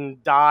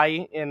and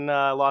die in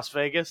Las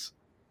Vegas?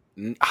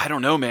 I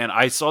don't know, man.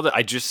 I saw that.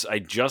 I just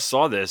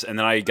saw this, and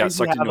then I got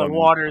sucked into the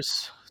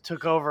waters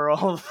took over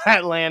all of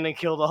that land and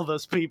killed all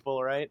those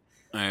people, right?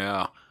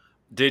 Yeah.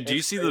 Did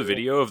you see the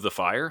video of the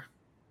fire?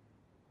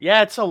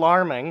 Yeah, it's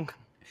alarming.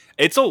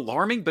 It's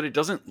alarming, but it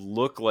doesn't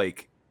look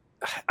like.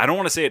 I don't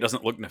want to say it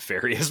doesn't look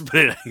nefarious,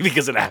 but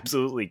because it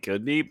absolutely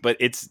could be. But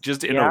it's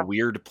just in a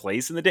weird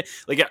place in the day.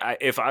 Like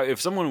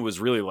if someone was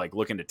really like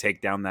looking to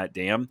take down that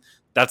dam,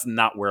 that's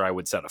not where I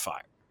would set a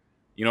fire.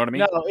 You know what I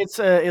mean? No,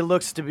 it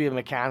looks to be a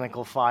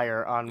mechanical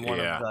fire on one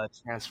of the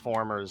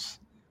transformers.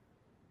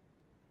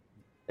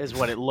 Is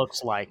what it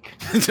looks like.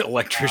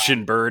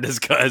 Electrician Bird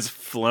has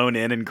flown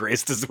in and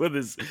graced us with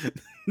his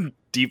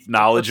deep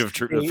knowledge of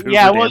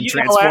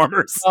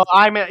Transformers.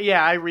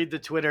 I read the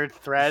Twitter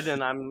thread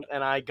and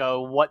I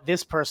go, what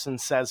this person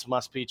says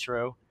must be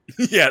true.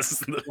 Yes,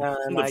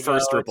 the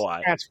first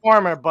reply.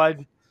 Transformer,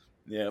 bud.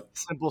 Yep.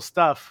 Simple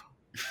stuff.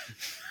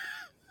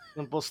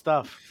 Simple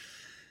stuff.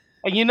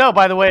 And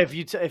by the way, if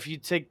you're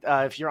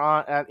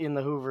in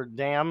the Hoover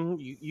Dam,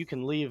 you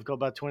can leave. Go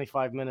about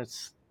 25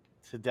 minutes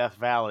to Death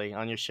Valley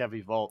on your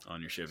Chevy Volt.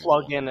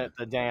 Plug in at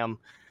the dam.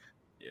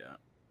 Yeah.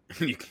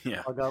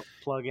 Yeah.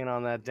 Plug in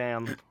on that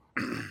dam.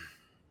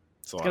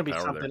 It's gonna be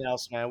something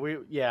else, man.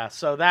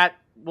 So that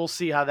we'll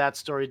see how that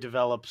story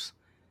develops.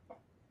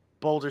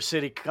 Boulder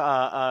City.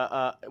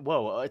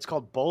 It's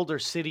called Boulder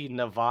City,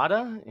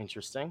 Nevada.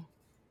 Interesting.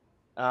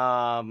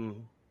 Boulder.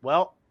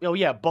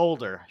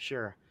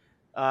 Sure.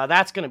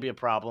 That's gonna be a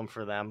problem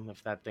for them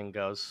if that thing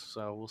goes.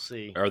 So we'll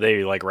see. Are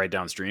they like right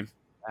downstream?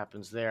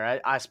 Happens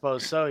there. I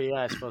suppose so.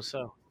 Yeah, I suppose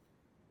so.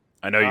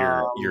 I know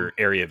your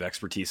area of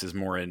expertise is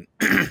more in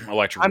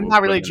electrical. I'm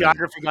not really a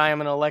geography guy.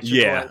 I'm an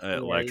electrical engineer.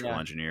 Electrical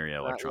engineer.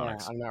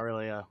 Electronics. I'm not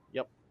really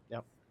Yep.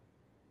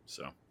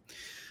 So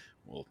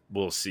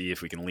we'll see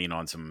if we can lean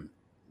on some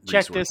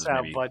resources. Check this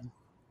out, bud.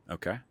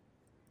 Okay.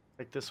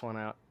 Check this one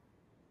out.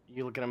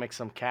 You looking to make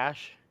some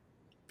cash?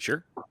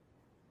 Sure.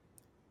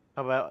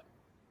 How about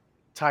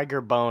tiger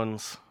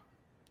bones?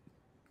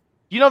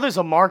 There's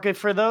a market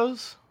for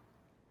those?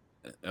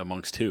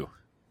 Amongst who?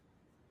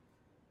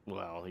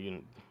 Well,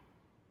 you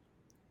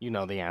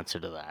know the answer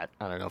to that.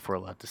 I don't know if we're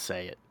allowed to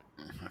say it.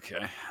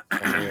 Okay.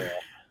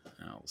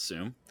 I'll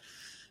assume.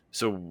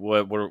 So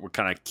what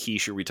kind of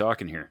quiche are we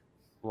talking here?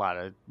 A lot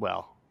of,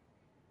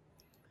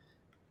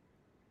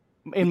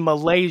 in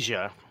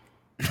Malaysia,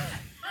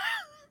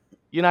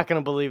 you're not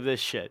going to believe this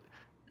shit.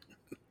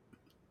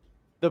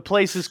 The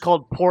place is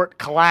called Port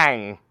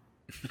Klang.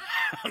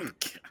 Oh,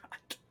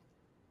 God.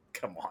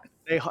 Come on.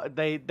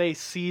 They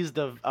seized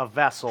a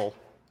vessel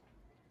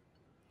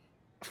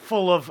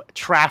full of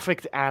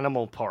trafficked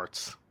animal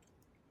parts.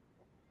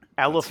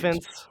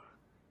 Elephants,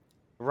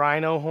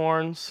 rhino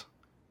horns,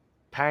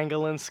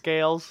 pangolin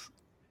scales,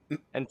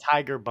 and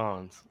tiger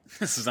bones.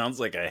 This sounds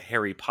like a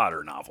Harry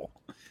Potter novel.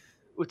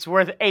 It's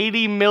worth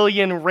 80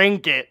 million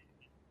ringgit.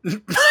 Is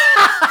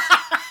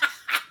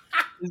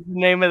the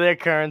name of their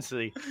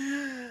currency.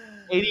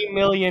 80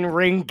 million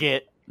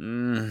ringgit.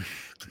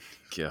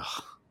 Yeah.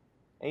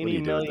 80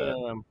 million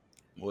of them.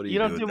 What do you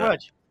don't do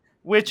much.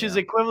 Which is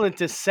equivalent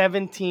to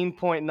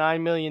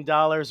 $17.9 million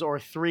or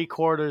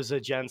 3/4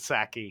 of Jen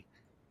Psaki.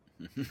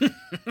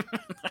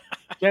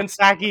 Jen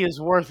Psaki is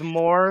worth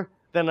more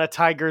than a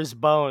tiger's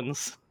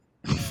bones.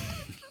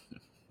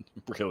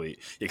 Really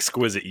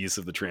exquisite use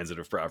of the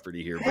transitive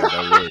property here,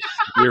 Bert.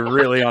 You're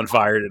really on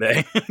fire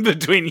today.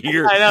 between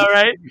I know,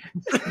 right?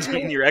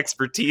 your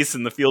expertise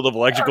in the field of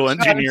electrical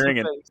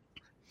engineering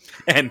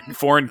and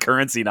foreign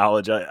currency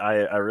knowledge,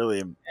 I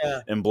really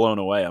am blown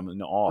away. I'm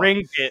in awe.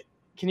 Ringgit.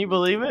 Can you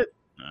believe it?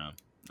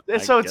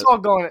 So it's all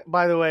going.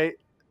 By the way,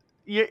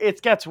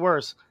 it gets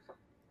worse.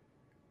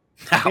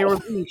 How? They were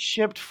being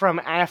shipped from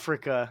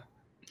Africa,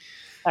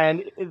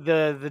 and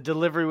the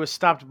delivery was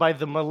stopped by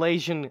the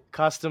Malaysian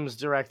customs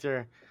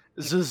director,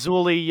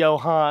 Zazuli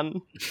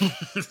Johan.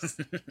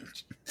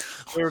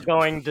 They were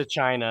going to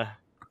China.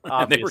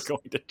 Obviously. They were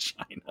going to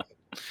China.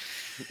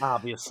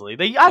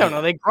 Obviously, I don't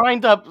know. They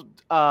grind up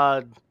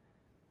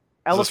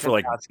elephant for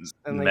like tusks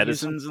and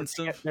medicines and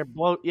stuff. They're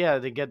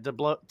they get the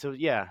bloat to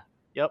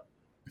Yep.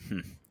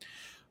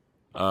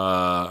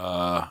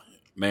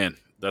 Man,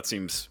 that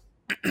seems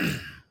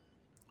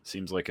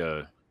like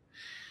a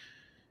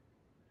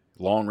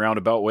long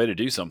roundabout way to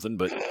do something,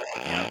 but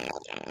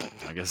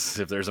I guess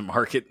if there's a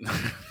market,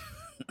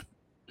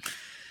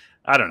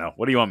 I don't know.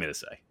 What do you want me to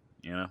say?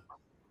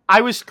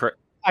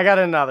 I got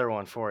another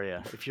one for you.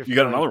 If you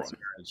got another one,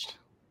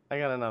 I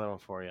got another one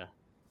for you.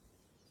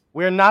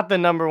 We're not the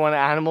number one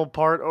animal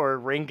part or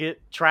ringgit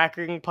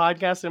tracking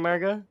podcast in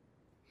America,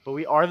 but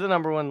we are the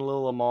number one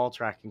Lil Amal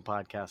tracking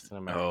podcast in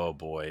America. Oh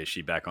boy, is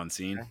she back on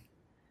scene? Okay.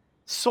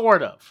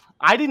 Sort of.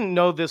 I didn't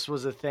know this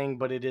was a thing,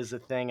 but it is a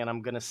thing, and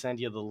I'm going to send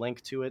you the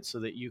link to it so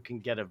that you can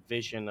get a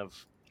vision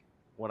of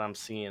what I'm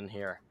seeing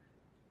here.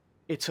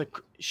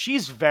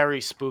 She's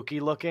very spooky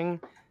looking.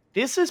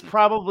 This is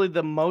probably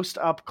the most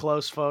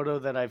up-close photo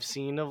that I've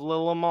seen of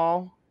Lil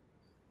Amal.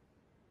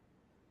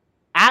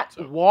 At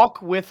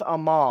Walk with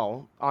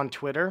Amal on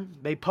Twitter,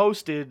 they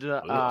posted,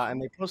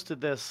 and they posted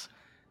this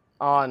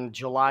on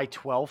July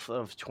 12th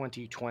of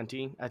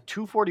 2020 at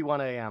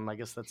 2:41 a.m. I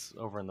guess that's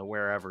over in the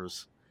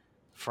wherevers,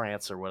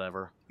 France or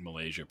whatever.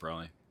 Malaysia,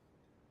 probably.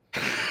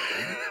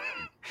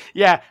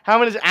 Yeah, how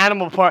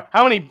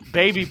many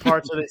baby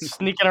parts are they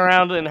sneaking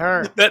around in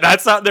her?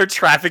 That's not. They're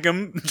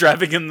trafficking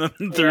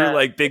them through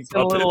like big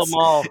puppets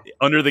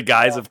under the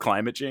guise of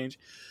climate change.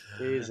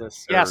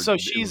 Jesus. Yeah, so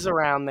she's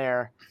around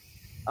there.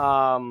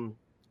 And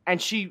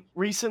she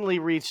recently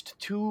reached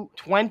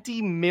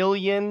 20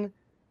 million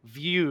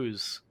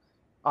views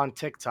on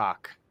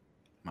TikTok.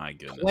 My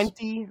goodness.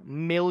 20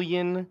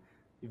 million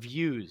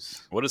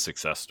views. What a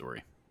success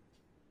story.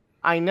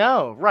 I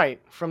know, right.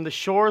 From the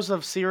shores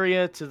of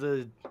Syria to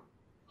the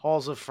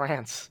halls of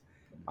France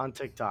on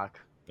TikTok.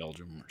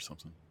 Belgium or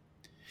something.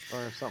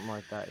 Or something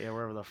like that. Yeah,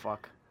 wherever the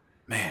fuck.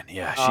 Man,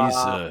 yeah, she's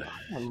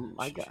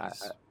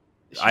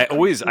I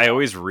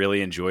always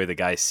really enjoy the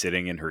guy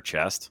sitting in her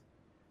chest.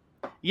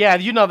 Yeah,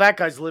 that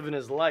guy's living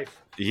his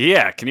life.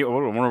 Yeah, I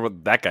wonder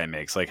what that guy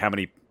makes. Like, how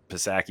many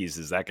Pasakis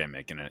does that guy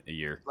make in a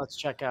year? Let's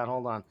check out.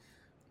 Hold on.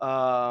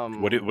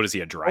 What is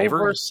he, a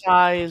driver?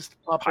 Oversized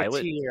puppeteer.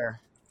 Pilot?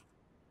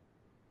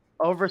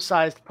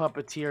 Oversized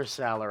puppeteer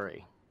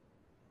salary.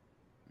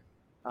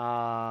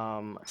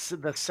 So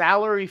the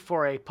salary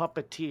for a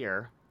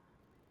puppeteer.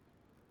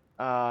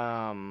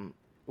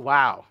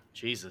 Wow,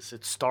 Jesus,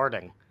 it's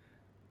starting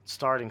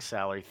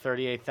salary,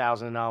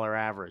 $38,000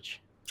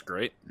 average. It's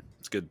great.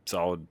 It's good,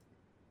 solid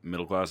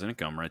middle class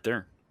income right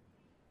there.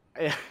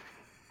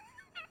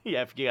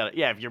 Yeah,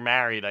 if you're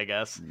married, I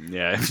guess.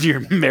 Yeah, if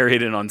you're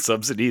married and on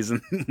subsidies and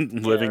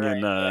living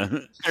in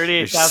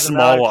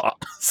 $38,000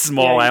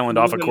 small island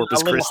off of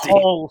Corpus Christi,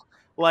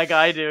 like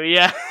I do.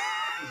 Yeah.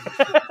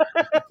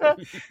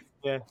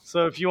 Yeah.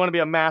 So if you want to be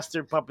a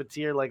master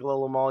puppeteer like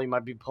Lil Amal, you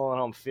might be pulling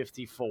home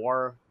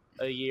 $54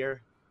 a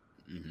year,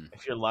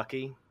 if you're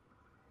lucky.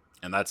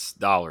 And that's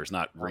dollars,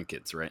 not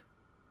ringgits, right?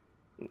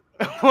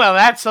 Well,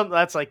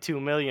 that's like 2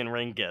 million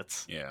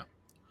ringgits. Yeah.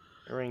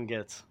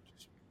 Ringgits.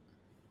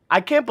 I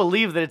can't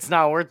believe that it's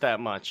not worth that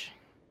much.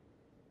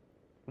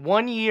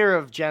 1 year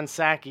of Jen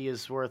Psaki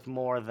is worth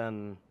more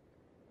than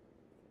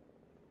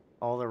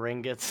all the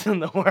ringgits in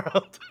the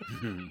world.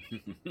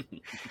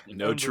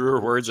 No truer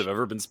words have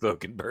ever been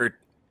spoken, Bert.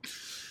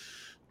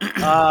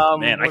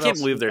 Man, I can't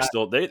believe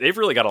they've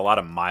really got a lot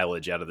of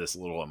mileage out of this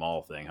Little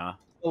Amal thing, huh?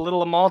 The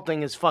Little Amal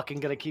thing is fucking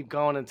gonna keep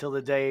going until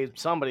the day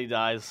somebody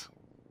dies.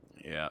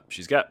 Yeah,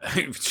 she's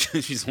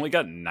only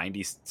got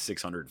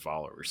 9,600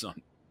 followers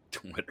on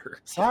Twitter.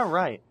 Is that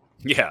right?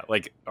 Yeah,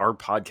 like our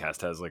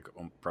podcast has like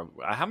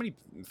probably, how many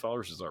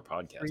followers does our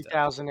podcast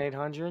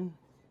 3,800?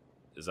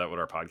 Is that what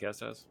our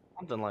podcast has?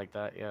 Something like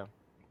that, yeah.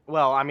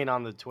 Well, I mean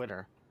on the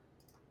Twitter.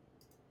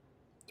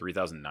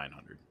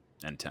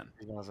 3,910.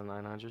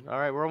 3,900. All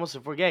right,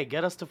 we're gay.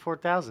 Get us to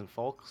 4,000,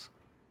 folks.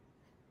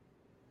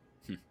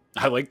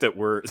 I like that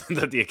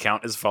that the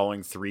account is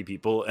following 3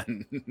 people,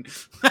 and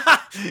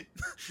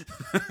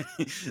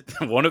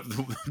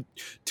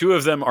two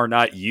of them are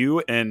not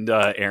you and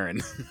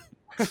Aaron.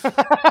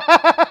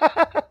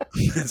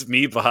 It's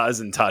me,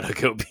 Boz, and Todd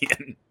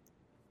Hagopian.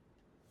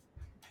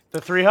 The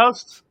 3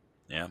 hosts?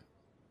 Yeah.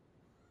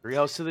 3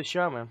 hosts of the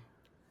show, man.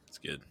 It's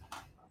good.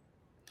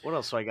 What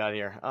else do I got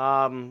here?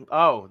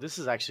 This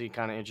is actually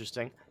kind of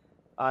interesting.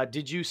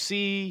 Did you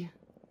see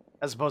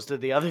as opposed to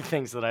the other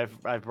things that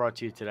I've brought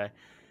to you today.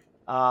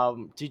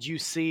 Did you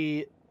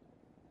see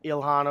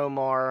Ilhan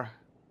Omar,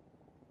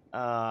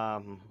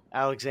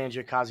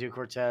 Alexandria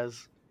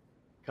Ocasio-Cortez,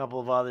 a couple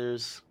of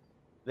others?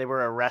 They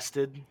were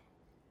arrested.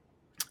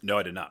 No,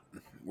 I did not.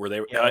 Were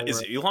they? Yeah, they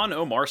Is Ilhan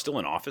Omar still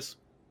in office?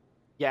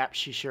 Yeah,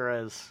 she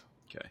sure is.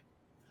 Okay.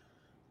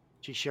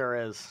 She sure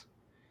is.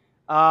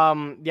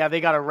 Yeah,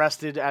 they got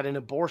arrested at an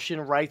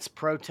abortion rights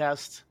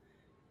protest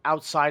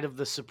outside of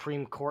the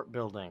Supreme Court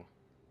building.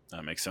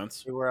 That makes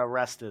sense. They were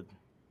arrested.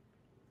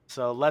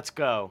 So let's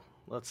go.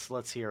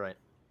 Let's hear it.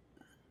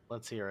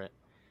 Let's hear it.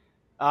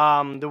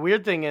 The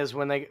weird thing is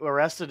when they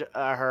arrested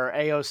her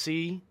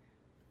AOC,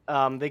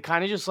 they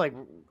kind of just like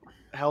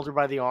held her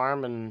by the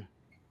arm and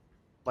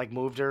like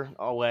moved her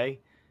away,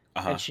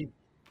 and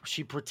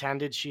she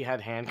pretended she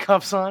had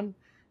handcuffs on.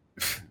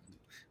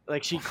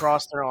 Like she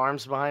crossed her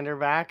arms behind her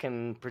back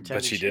and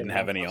pretended. But she didn't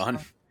have any on.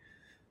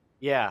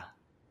 Yeah.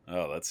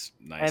 Oh, that's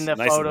nice. And the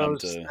nice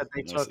photos that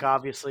they took,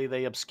 obviously,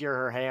 they obscure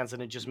her hands,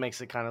 and it just makes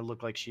it kind of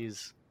look like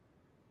she's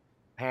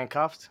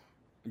handcuffed.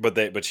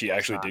 But she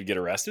actually did get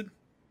arrested?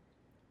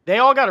 They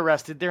all got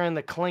arrested. They're in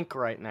the clink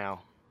right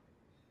now.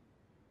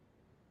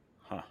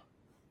 Huh.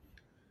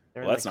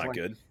 Well, that's not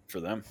good for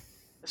them.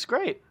 It's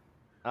great.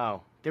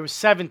 Oh, there was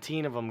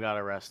 17 of them got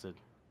arrested.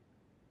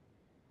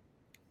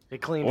 They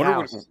cleaned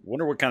house.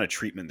 Wonder what kind of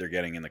treatment they're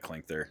getting in the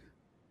clink there.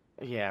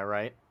 Yeah,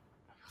 right.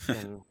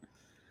 And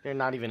they're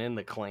not even in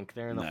the clink.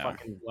 They're in the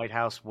fucking White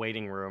House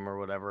waiting room or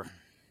whatever,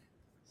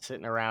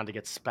 sitting around to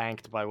get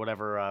spanked by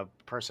whatever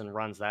person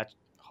runs that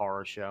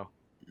horror show.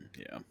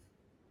 Yeah.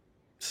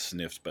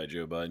 Sniffed by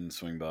Joe Biden,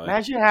 swing by.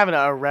 Imagine having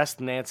to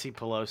arrest Nancy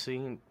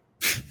Pelosi,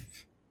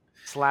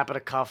 slapping a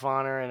cuff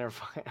on her, and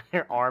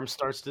her arm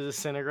starts to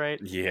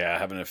disintegrate. Yeah,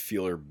 having to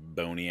feel her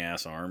bony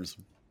ass arms.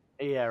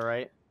 Yeah,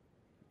 right.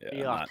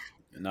 Yeah,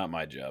 not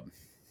my job.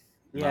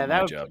 Yeah,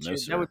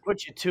 that would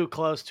put you too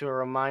close to a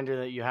reminder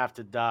that you have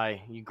to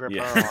die. You grip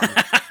her arm.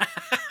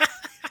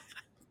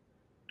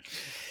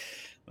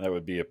 That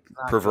would be a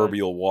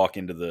proverbial walk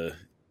into the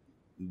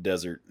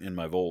desert in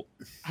my Volt.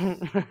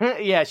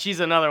 Yeah, she's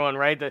another one,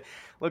 right? That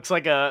looks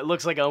like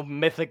a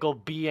mythical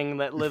being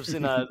that lives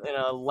in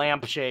a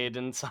lampshade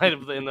in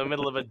the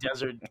middle of a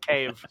desert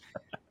cave.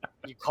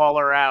 You call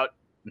her out,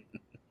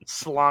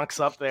 slonks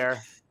up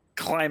there.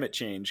 Climate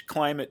change.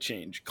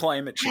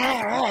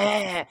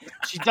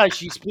 She does.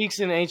 She speaks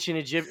in ancient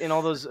Egypt in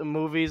all those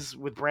movies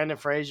with Brandon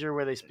Fraser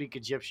where they speak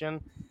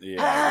Egyptian.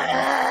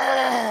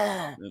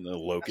 Yeah. And the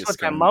locust.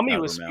 That's what that mummy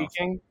was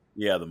speaking.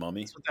 Yeah, the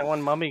mummy. That's what that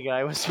one mummy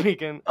guy was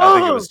speaking.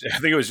 I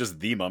think it was just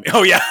the mummy.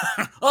 Oh yeah.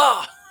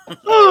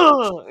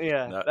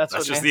 Yeah. That's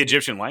just the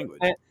Egyptian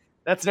language.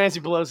 That's Nancy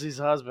Pelosi's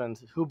husband,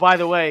 who, by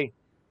the way,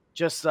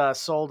 just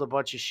sold a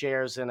bunch of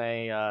shares in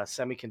a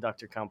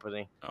semiconductor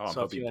company. Oh, I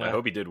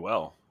hope he did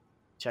well.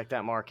 Check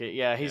that market.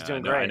 Yeah, he's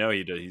doing great. I know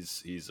he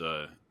does. He's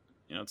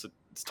it's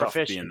tough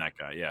being that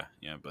guy. Yeah,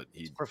 but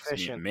he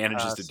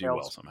manages to do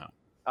well somehow.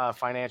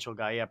 Financial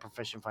guy,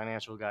 proficient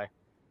financial guy.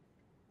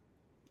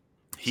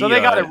 So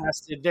they got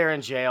arrested. They're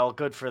in jail.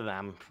 Good for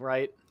them,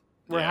 right?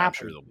 We're happy. I'm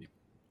sure they'll be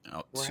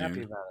out soon. We're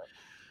happy about it.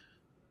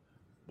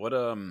 What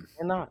You're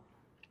not.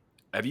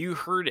 Have you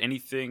heard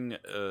anything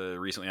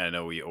recently? I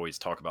know we always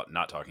talk about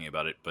not talking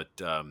about it, but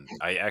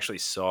I actually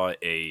saw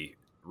a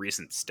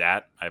recent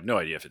stat. I have no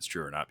idea if it's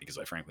true or not because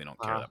I frankly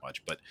don't care that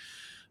much. But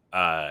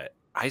I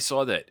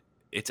saw that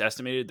it's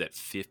estimated that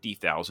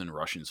 50,000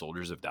 Russian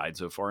soldiers have died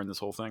so far in this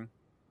whole thing.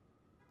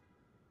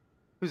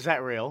 Is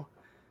that real?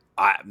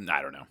 I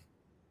don't know.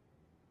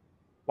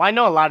 Well, I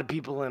know a lot of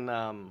people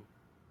in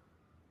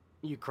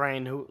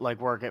Ukraine who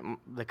work at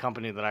the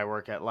company that I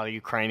work at. A lot of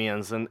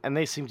Ukrainians, and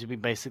they seem to be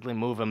basically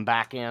moving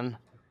back in.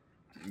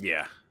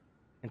 Yeah.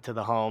 Into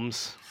the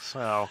homes.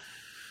 So.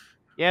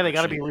 Yeah, they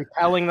got to be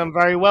repelling them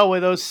very well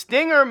with those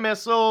Stinger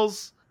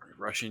missiles.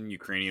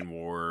 Russian-Ukrainian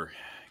war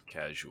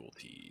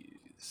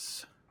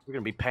casualties. We're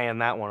going to be paying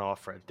that one off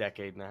for a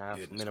decade and a half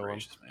minimum.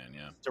 Gracious, man,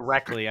 yeah.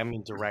 Directly.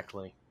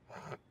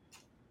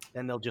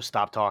 Then they'll just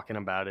stop talking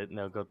about it, and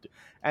they'll go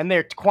and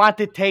they're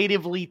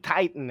quantitatively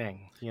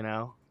tightening,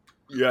 Yeah,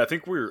 I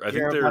think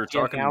they're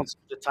talking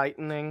the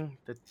tightening.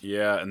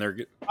 Yeah, and they're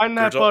find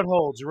that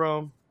butthole,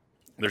 Jerome.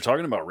 They're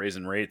talking about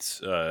raising rates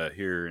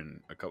here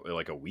in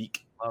a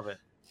week. Love it.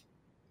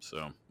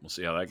 So we'll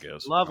see how that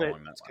goes. Love it.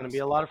 It's going to be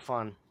a lot of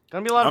fun.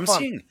 I'm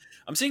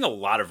seeing a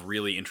lot of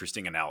really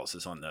interesting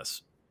analysis on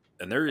this,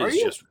 and there is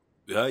just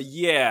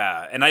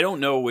and I don't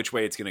know which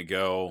way it's going to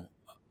go.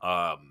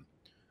 But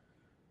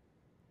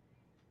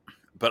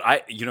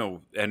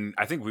and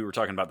I think we were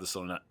talking about this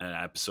on an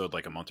episode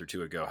like a month or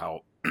two ago,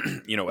 how,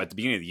 at the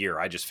beginning of the year,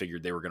 I just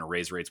figured they were going to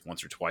raise rates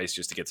once or twice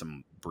just to get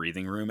some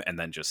breathing room and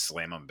then just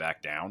slam them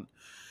back down,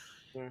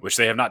 which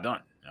they have not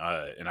done.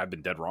 And I've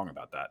been dead wrong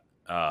about that.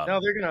 No,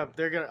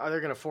 they're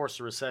gonna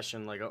force a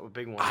recession, like a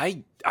big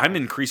one. I'm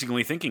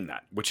increasingly thinking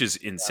that, which is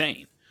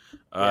insane.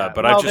 But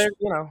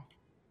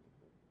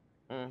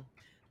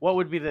what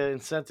would be the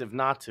incentive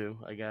not to?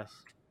 I guess.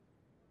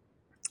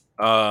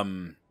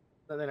 Then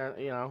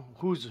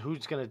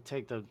who's gonna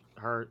take the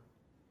hurt?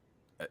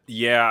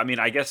 Yeah, I mean,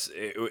 I guess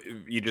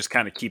you just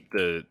kind of keep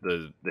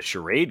the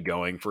charade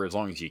going for as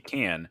long as you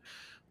can.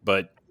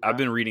 But I've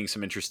been reading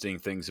some interesting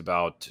things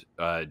about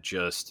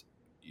just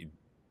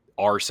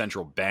our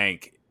central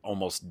bank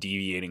almost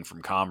deviating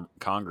from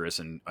Congress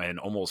and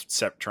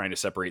almost trying to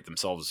separate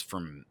themselves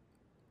from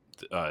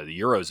the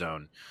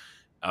Eurozone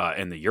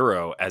and the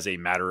Euro as a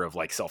matter of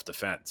like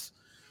self-defense,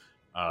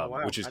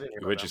 Wow. which I didn't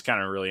hear about is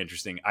kind of really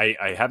interesting.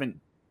 I haven't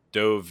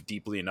dove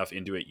deeply enough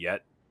into it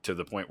yet to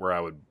the point where I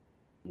would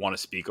want to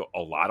speak a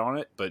lot on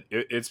it, but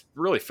it's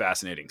really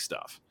fascinating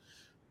stuff.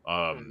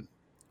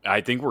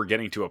 I think we're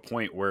getting to a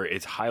point where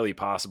it's highly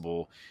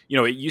possible.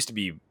 It used to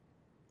be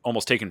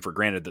almost taken for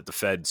granted that the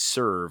Fed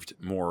served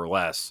more or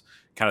less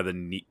kind of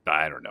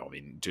I don't know. I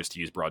mean, just to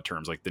use broad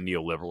terms, like the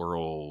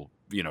neoliberal,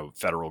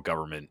 federal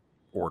government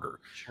order.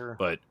 Sure.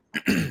 But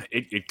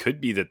it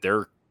could be that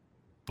they're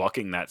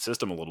bucking that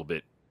system a little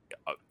bit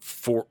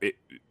for it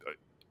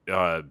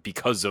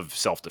because of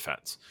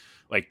self-defense,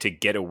 like to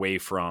get away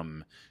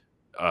from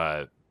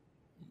kind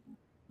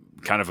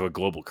of a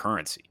global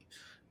currency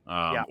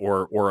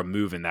or a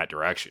move in that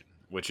direction,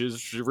 which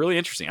is really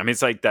interesting. I mean,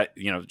 it's like that,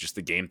 just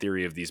the game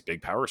theory of these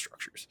big power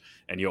structures.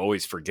 And you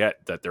always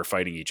forget that they're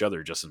fighting each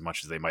other just as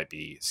much as they might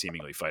be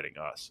seemingly fighting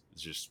us.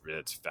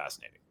 It's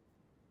fascinating.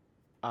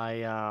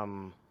 I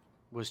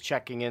was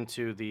checking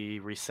into the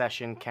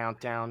recession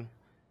countdown.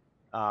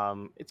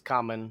 It's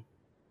common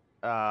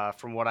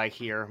from what I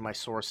hear, my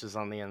sources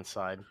on the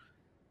inside.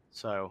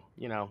 So,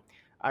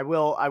 I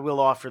will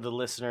offer the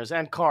listeners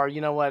and Carr,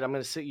 you know what? I'm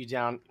going to sit you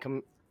down.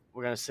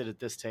 We're going to sit at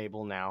this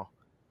table now.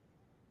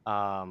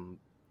 And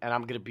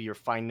I'm going to be your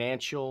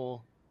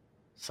financial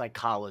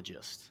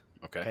psychologist.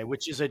 Okay.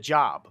 Which is a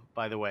job,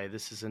 by the way.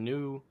 This is a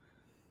new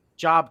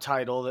job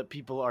title that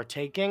people are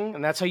taking,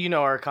 and that's how you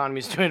know our economy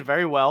is doing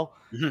very well.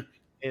 Mm-hmm.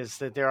 Is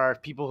that there are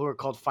people who are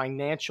called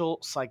financial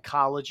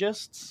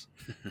psychologists.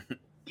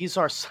 These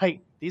are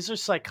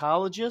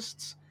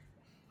psychologists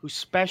who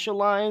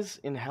specialize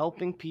in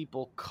helping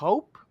people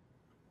cope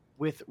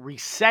with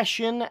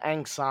recession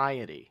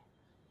anxiety.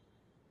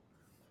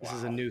 This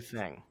is a new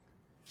thing.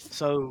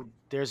 So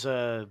there's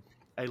a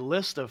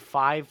list of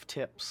 5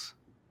 tips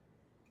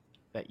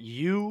that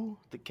you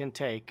can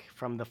take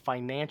from the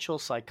financial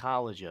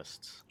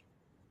psychologists.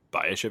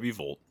 Buy a Chevy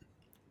Volt.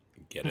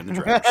 Get in the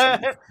driver's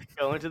seat.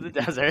 Go into the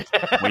desert.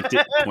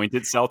 point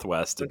it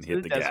southwest and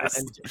hit the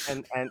gas.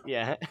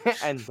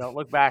 And don't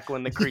look back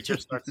when the creature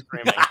starts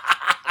screaming.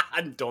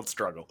 Don't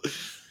struggle.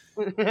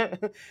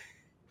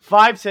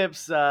 5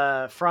 tips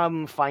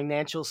from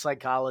financial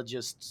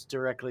psychologists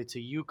directly to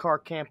you, Carr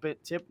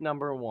Campit. Tip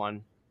number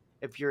 1.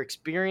 If you're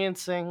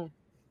experiencing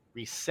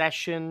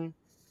recession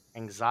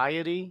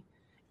anxiety,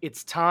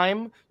 it's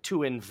time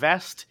to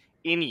invest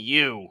in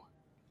you.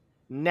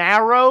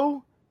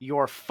 Narrow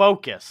your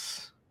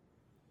focus.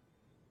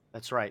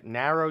 That's right.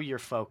 Narrow your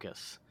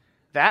focus.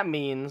 That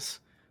means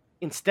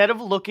instead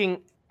of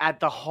looking at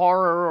the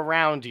horror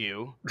around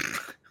you,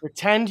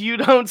 pretend you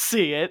don't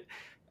see it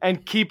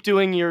and keep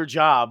doing your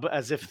job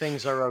as if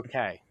things are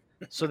okay,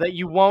 so that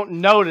you won't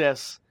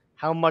notice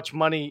how much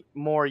money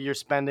more you're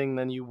spending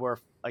than you were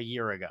a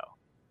year ago.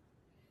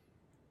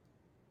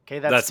 Okay,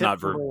 that's not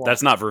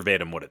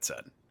verbatim what it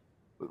said.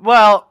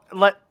 Well,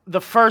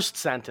 the first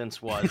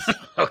sentence was.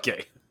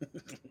 Okay.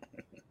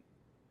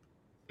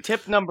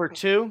 Tip number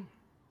 2,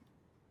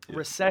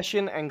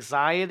 recession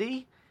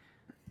anxiety.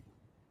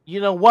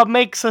 What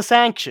makes us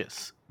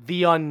anxious?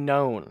 The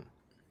unknown.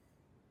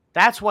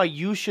 That's why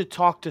you should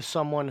talk to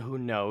someone who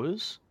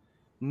knows.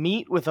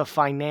 Meet with a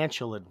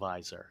financial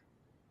advisor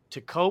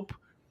to cope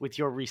with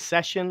your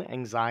recession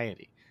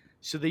anxiety,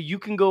 so that you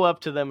can go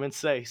up to them and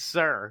say,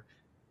 "Sir,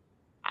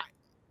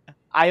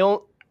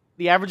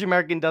 the average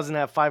American doesn't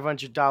have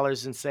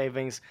 $500 in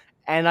savings,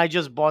 and I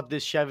just bought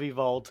this Chevy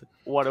Volt.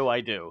 What do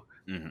I do?"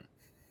 Mm-hmm.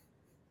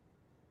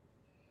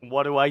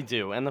 What do I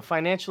do? And the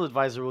financial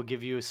advisor will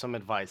give you some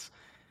advice.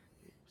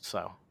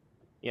 So,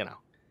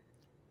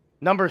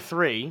 Number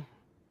 3,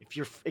 if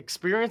you're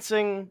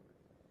experiencing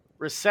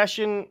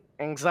recession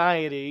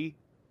anxiety,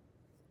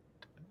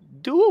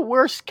 do a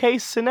worst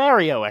case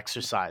scenario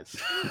exercise.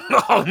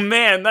 Oh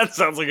man, that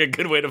sounds like a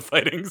good way to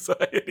fight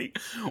anxiety.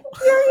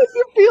 If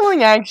you're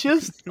feeling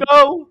anxious,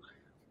 go,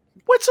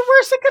 what's the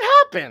worst that could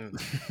happen?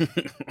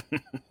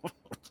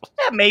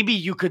 Yeah, maybe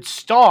you could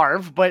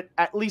starve, but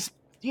at least,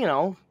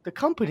 the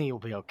company will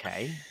be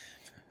okay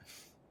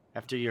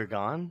after you're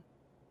gone.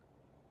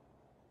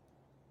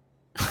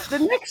 The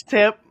next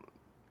tip,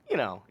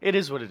 it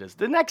is what it is.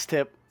 The next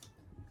tip,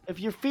 if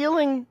you're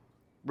feeling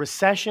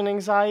recession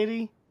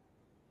anxiety,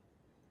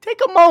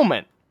 take a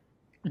moment.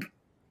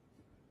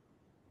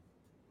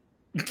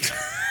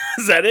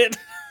 Is that it?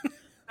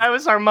 That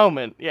was our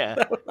moment, yeah.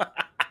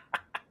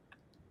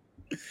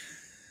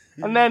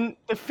 And then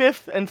the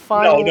 5th and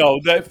final... No,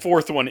 that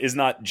 4th one is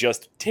not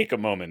just take a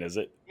moment, is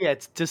it? Yeah,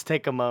 it's just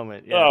take a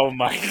moment. Yeah. Oh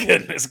my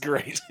goodness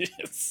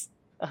gracious.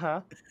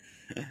 Uh-huh.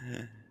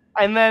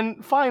 And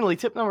then finally,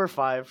 tip number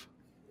 5.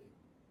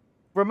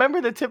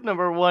 Remember that tip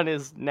number 1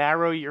 is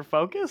narrow your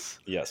focus?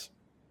 Yes.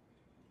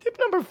 Tip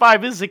number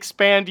 5 is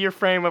expand your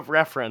frame of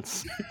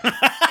reference.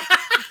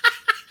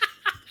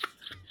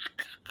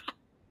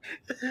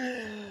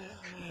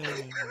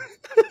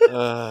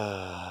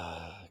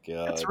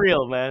 God. That's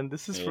real, man.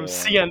 This is from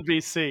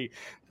CNBC.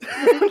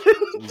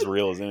 As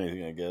real as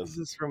anything, I guess. This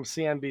is from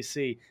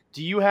CNBC.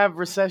 Do you have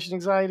recession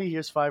anxiety?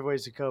 Here's 5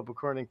 ways to cope,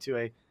 according to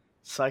a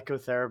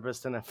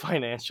psychotherapist and a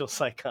financial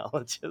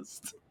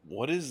psychologist.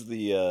 What is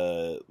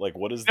the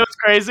what is You know what's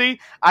crazy?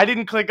 I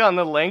didn't click on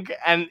the link,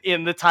 and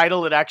in the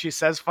title it actually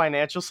says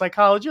financial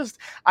psychologist.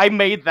 I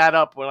made that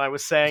up when I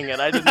was saying it.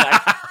 I didn't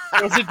actually,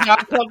 it was a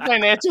job called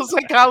financial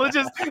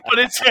psychologist, but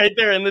it's right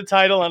there in the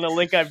title on a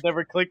link I've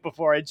never clicked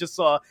before. I just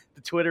saw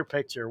the Twitter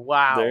picture.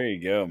 Wow. There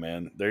you go,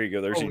 man. There you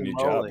go. There's your Holy new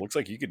moly. job. Looks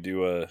like you could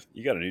do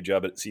you got a new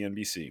job at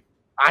CNBC.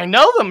 I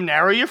know them.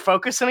 Narrow your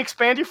focus and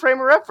expand your frame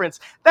of reference.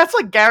 That's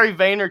like Gary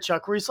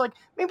Vaynerchuk, where he's like,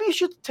 maybe you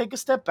should take a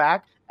step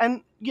back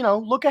and,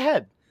 look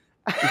ahead.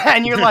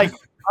 And you're like,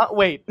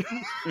 wait.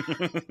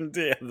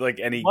 Yeah, like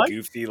any What?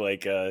 goofy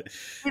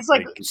He's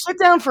like, sit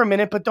down for a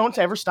minute, but don't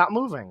ever stop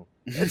moving.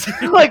 It's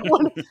like,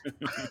 what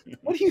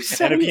are you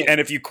saying? and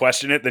if you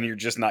question it, then you're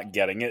just not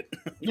getting it.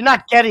 You're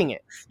not getting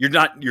it. You're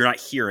not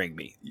hearing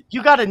me.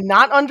 You got to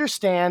not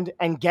understand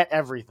and get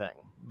everything.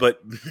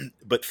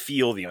 But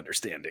feel the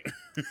understanding.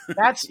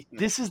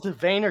 This is the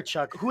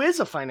Vaynerchuk, who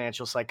is a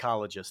financial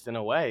psychologist in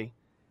a way.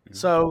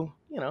 So,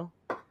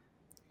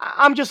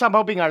 I'm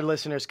hoping our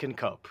listeners can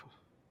cope.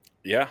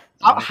 Yeah.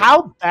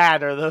 How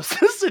bad are those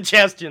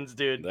suggestions,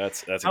 dude?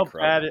 That's How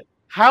incredible.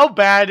 How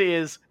bad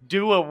is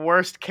do a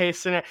worst case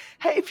scenario?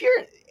 Hey, if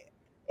you're,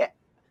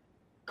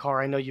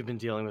 Car, I know you've been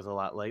dealing with a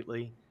lot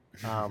lately.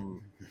 I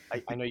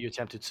know you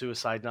attempted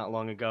suicide not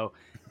long ago.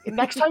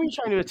 Next time you're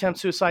trying to attempt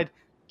suicide,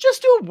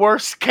 just do a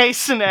worst case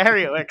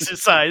scenario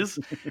exercise.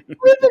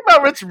 Really think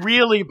about what's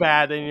really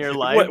bad in your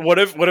life. What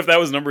if that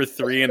was number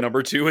 3 and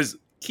number 2 is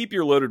keep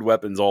your loaded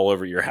weapons all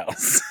over your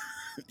house.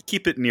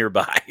 Keep it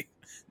nearby.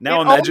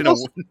 Now imagine a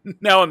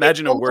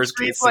worst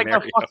case scenario.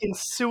 Like a fucking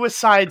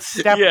suicide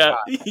step. Yeah.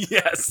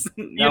 Yes.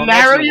 You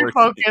narrow your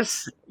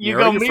focus. You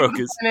go meet with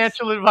a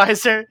financial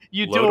advisor.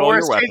 You do a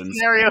worst case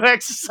scenario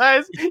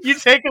exercise. You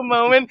take a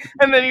moment,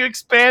 and then you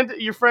expand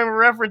your frame of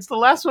reference. The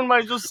last one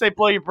might just say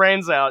blow your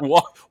brains out.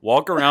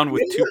 Walk around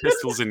with 2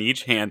 pistols in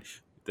each hand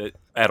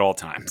at all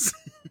times.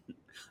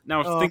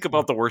 Now think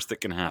about the worst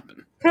that can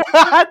happen.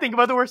 Think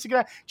about the worst that can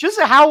happen. Just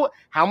how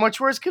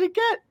much worse could it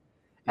get?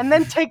 And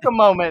then take a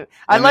moment.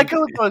 I like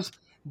how it goes,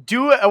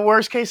 do a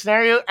worst case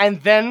scenario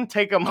and then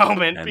take a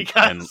moment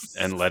because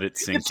and let it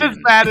sink it's in. as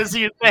bad as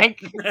you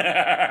think.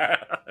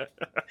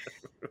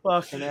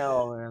 Fucking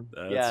hell, man.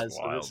 That's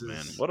wild,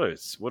 man. What a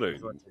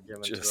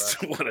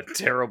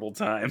terrible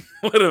time.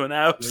 What an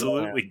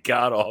absolutely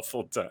god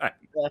awful time.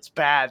 That's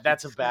bad.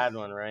 That's a bad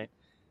one, right?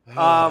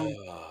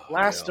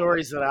 Last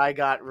stories that I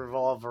got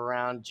revolve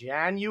around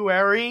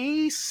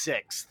January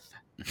 6th.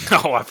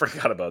 Oh, I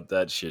forgot about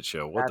that shit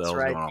show. What the hell's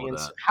going on with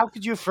that? How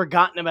could you have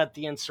forgotten about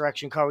the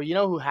insurrection, Carl? You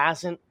know who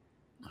hasn't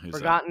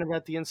forgotten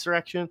about the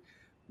insurrection?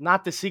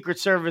 Not the Secret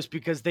Service,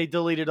 because they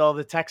deleted all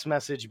the text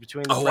message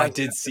between the I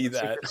did see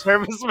that. Secret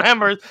Service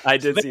members. I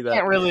did see that.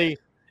 Can't really.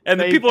 And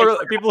then people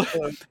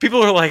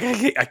are like,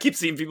 I keep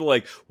seeing people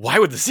like, why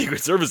would the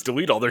Secret Service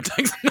delete all their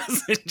text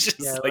messages?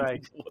 Yeah, like,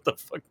 right. What the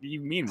fuck do you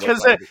mean?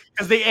 Because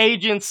the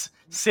agents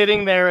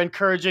sitting there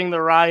encouraging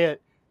the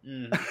riot.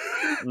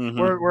 Mm-hmm.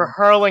 We're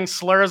hurling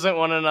slurs at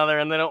one another,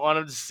 and they don't want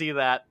them to see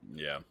that.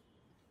 Yeah,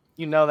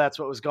 that's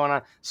what was going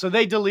on. So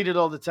they deleted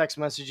all the text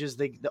messages.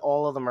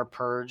 All of them are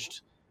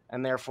purged,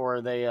 and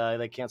therefore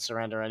they can't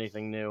surrender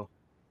anything new.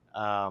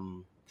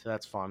 So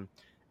that's fun.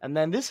 And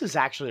then this is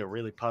actually a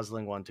really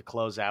puzzling one to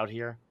close out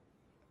here.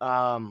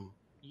 Do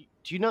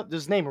you know?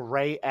 Does his name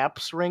Ray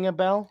Epps ring a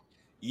bell?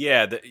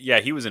 Yeah,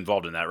 he was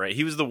involved in that, right?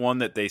 He was the one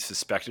that they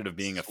suspected of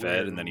being a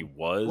Fed, and then he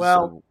was.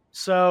 Well,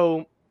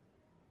 so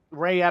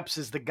Ray Epps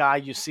is the guy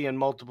you see in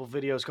multiple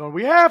videos going,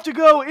 "We have to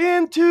go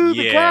into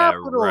the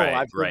Capitol."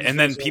 Right. And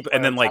then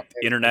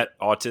internet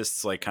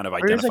autists like kind of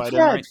identified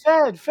him.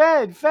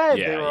 Fed.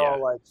 Yeah, they were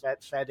all like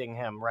fedding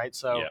him, right?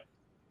 So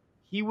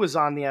he was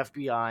on the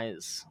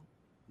FBI's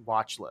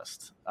watch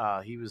list.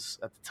 He was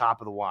at the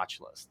top of the watch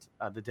list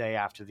the day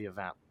after the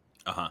event.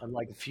 And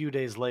like a few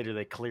days later,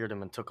 they cleared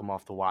him and took him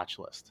off the watch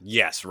list.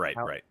 Yes, right.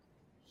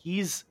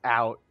 He's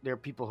out. There are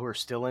people who are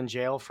still in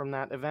jail from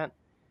that event.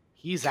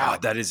 He's God,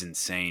 out. that is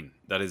insane.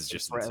 That is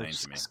just insane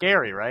to me.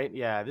 Scary, right?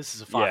 Yeah, this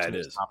is a Fox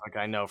News is. topic,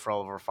 I know, for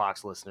all of our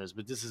Fox listeners,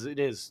 but it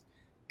is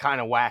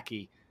kind of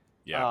wacky.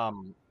 Yeah.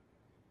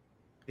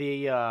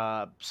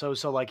 So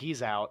like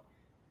he's out,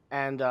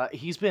 and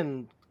he's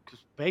been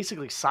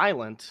basically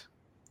silent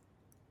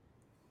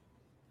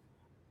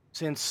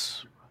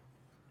since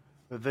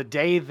the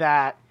day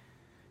that.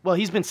 Well,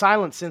 he's been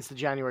silent since the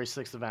January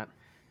 6th event,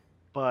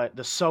 but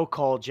the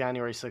so-called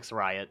January 6th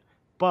riot.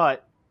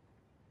 But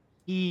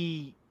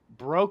he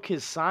broke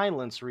his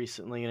silence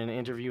recently in an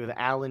interview with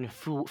Alan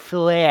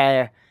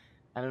Fouer.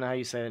 I don't know how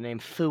you say the name.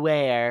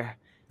 Fouer.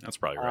 That's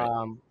probably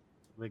right.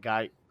 The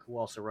guy who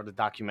also wrote a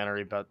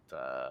documentary about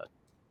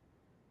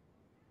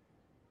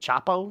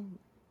Chapo.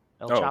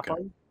 El Chapo.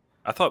 Okay.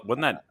 I thought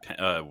wasn't that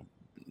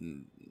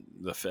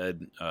the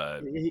Fed?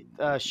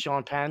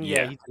 Sean Penn,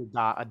 Yeah. he did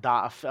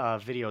a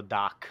video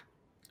doc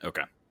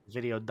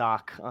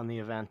on the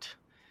event.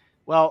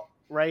 Well,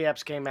 Ray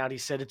Epps came out. He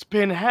said it's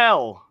been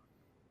hell.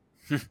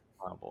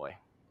 Oh boy.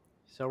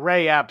 So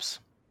Ray Epps,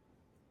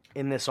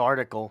 in this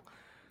article,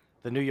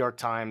 the New York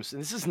Times,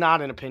 and this is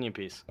not an opinion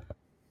piece.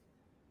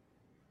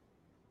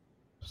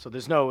 So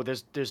there's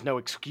no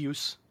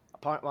excuse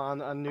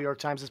on New York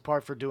Times'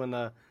 part for doing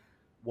the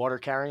water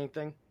carrying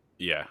thing.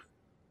 Yeah.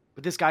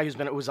 But this guy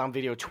was on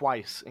video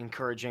twice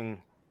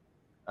encouraging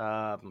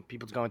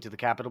people to go into the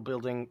Capitol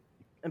building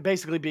and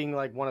basically being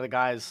like one of the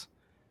guys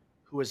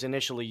who was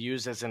initially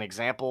used as an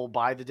example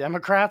by the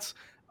Democrats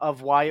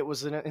of why it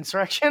was an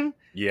insurrection.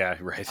 Yeah,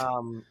 right.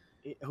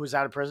 Who's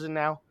out of prison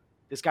now.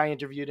 This guy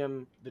interviewed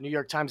him. The New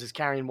York Times is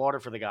carrying water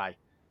for the guy.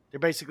 They're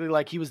basically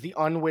like he was the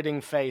unwitting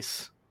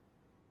face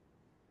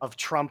of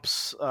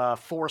Trump's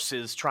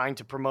forces trying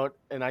to promote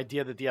an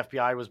idea that the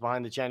FBI was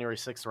behind the January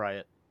 6th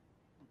riot.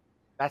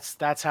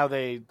 That's how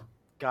they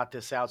got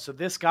this out. So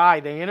this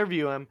guy, they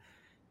interview him.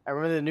 I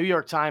remember the New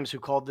York Times, who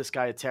called this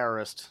guy a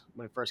terrorist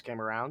when it first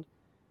came around.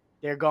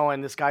 They're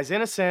going, this guy's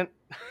innocent.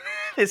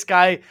 This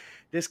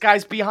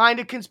guy's behind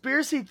a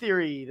conspiracy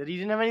theory that he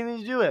didn't have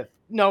anything to do with,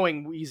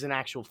 knowing he's an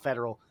actual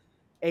federal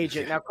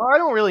agent. Now, I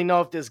don't really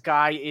know if this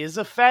guy is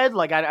a Fed.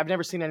 Like, I've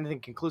never seen anything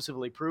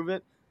conclusively prove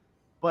it.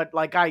 But,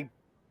 like,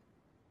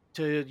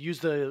 to use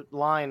the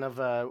line of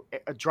a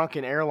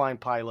drunken airline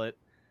pilot,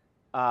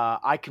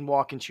 I can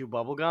walk and chew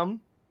bubblegum.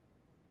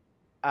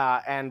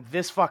 And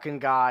this fucking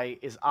guy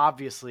is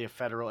obviously a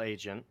federal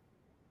agent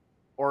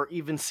or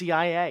even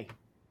CIA.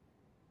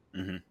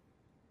 Mm-hmm.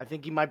 I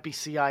think he might be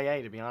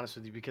CIA, to be honest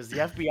with you, because the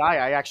FBI,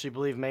 I actually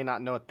believe, may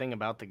not know a thing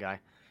about the guy.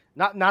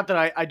 Not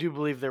that I do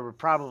believe there were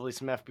probably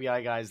some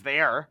FBI guys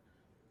there,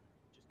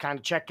 just kind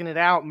of checking it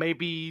out,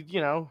 maybe,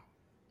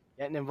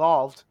 getting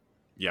involved.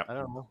 Yeah. I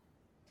don't know.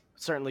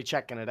 Certainly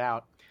checking it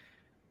out.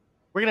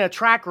 We're going to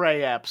track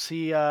Ray Epps.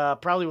 He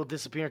probably will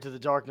disappear into the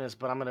darkness,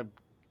 but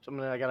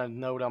I got a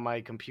note on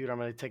my computer. I'm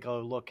going to take a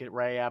look at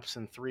Ray Epps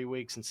in 3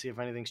 weeks and see if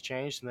anything's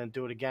changed, and then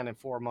do it again in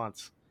 4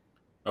 months.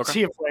 Okay.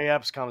 See if Ray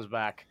Epps comes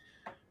back.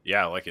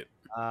 Yeah, I like it.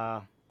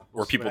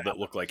 Or people that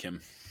look like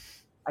him.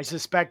 I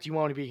suspect you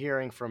won't be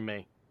hearing from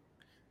me.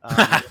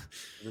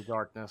 The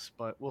darkness,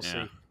 but we'll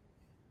see.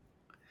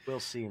 We'll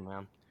see,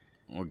 man.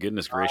 Well,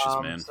 goodness gracious,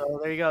 man. So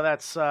there you go.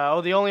 That's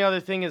the only other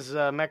thing is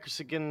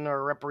Mexican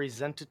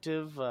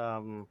representative,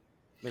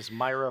 Miss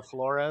Mayra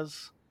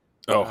Flores.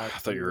 Oh, I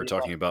thought you were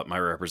talking about my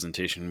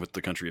representation with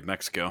the country of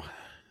Mexico.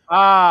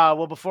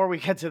 Well, before we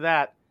get to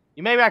that,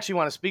 you may actually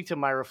want to speak to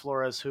Mayra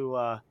Flores, who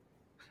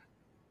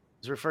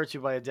is referred to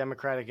by a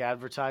Democratic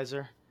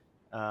advertiser,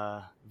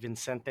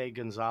 Vicente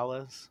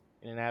Gonzalez,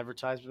 in an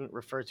advertisement,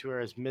 referred to her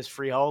as Miss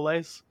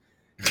Frijoles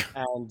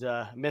and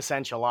Miss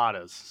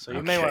Enchiladas. So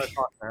you may want to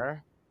talk to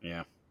her.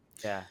 Yeah.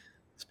 Yeah.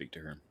 Speak to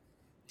her.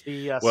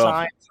 The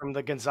sign from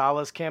the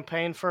Gonzalez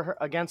campaign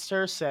against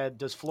her said,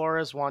 "Does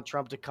Flores want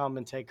Trump to come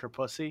and take her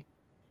pussy?"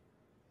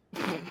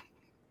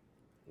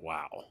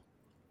 Wow.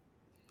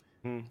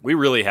 We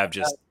really have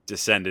just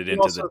descended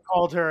into also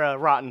called her a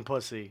rotten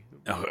pussy.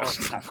 Oh,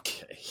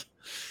 okay.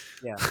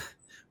 Yeah.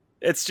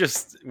 It's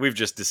just we've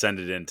just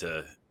descended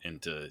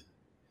into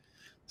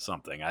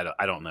something.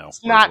 I don't know.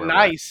 It's not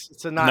nice.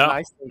 It's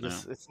nice thing.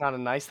 It's not a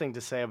nice thing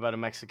to say about a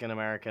Mexican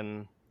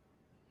American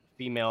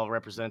female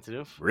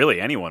representative.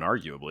 Really, anyone,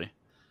 arguably.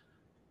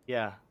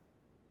 Yeah.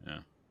 Yeah.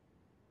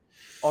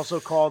 Also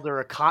called her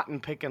a cotton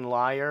picking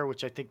liar,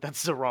 which I think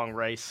that's the wrong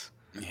race.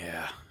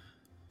 Yeah.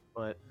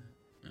 But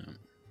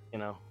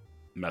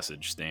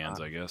message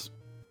stands, I guess.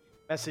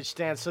 Message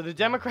stands. So the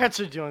Democrats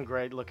are doing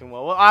great, looking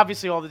well. Well,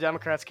 obviously all the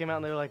Democrats came out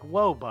and they're like,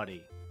 "Whoa,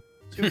 buddy.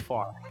 Too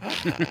far."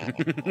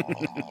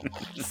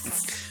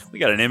 We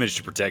got an image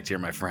to protect here,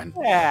 my friend.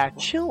 Yeah,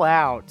 chill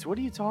out. What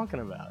are you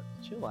talking about?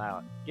 Chill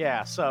out.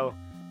 Yeah, so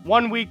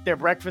 1 week they're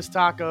breakfast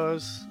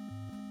tacos.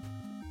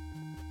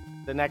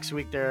 The next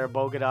week they're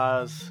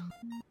bogotas.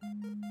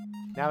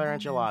 Now they're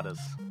enchiladas.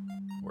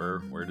 Where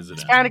does it end?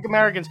 Hispanic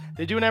Americans,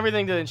 they're doing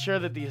everything to ensure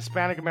that the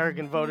Hispanic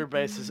American voter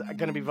base is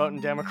going to be voting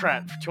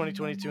Democrat for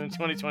 2022 and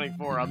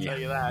 2024. I'll tell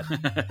you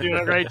that. Doing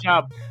a great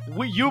job.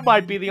 You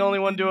might be the only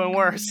one doing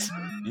worse.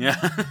 Yeah.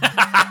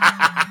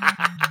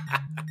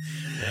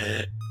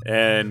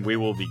 And we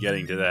will be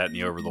getting to that in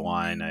the Over the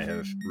Line. I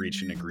have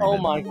reached an agreement.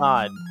 Oh my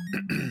God.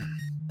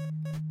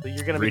 So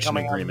you're going to be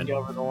coming out of the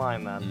Over the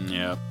Line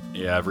then.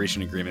 Yeah, I've reached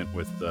an agreement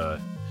with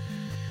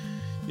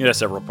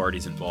several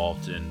parties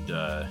involved,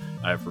 and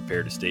I've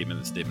prepared a statement.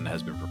 The statement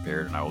has been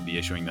prepared, and I will be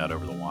issuing that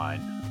over the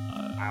line.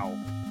 That'll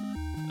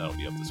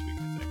be up this week,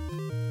 I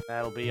think.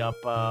 That'll be up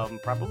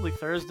probably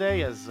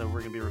Thursday, as we're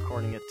going to be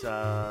recording it.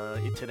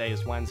 Today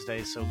is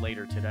Wednesday, so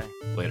later today.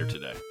 Later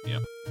today,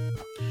 yep.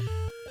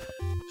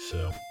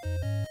 So,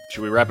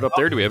 should we wrap it up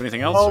there? Do we have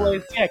anything else?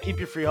 Yeah, keep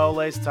your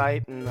frijoles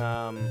tight, and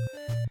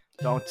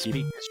don't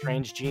speak to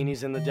strange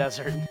genies in the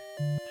desert.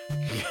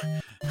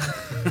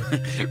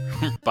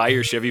 Buy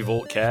your Chevy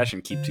Volt cash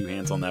and keep 2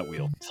 hands on that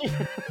wheel.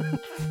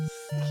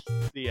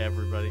 See ya,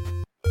 everybody.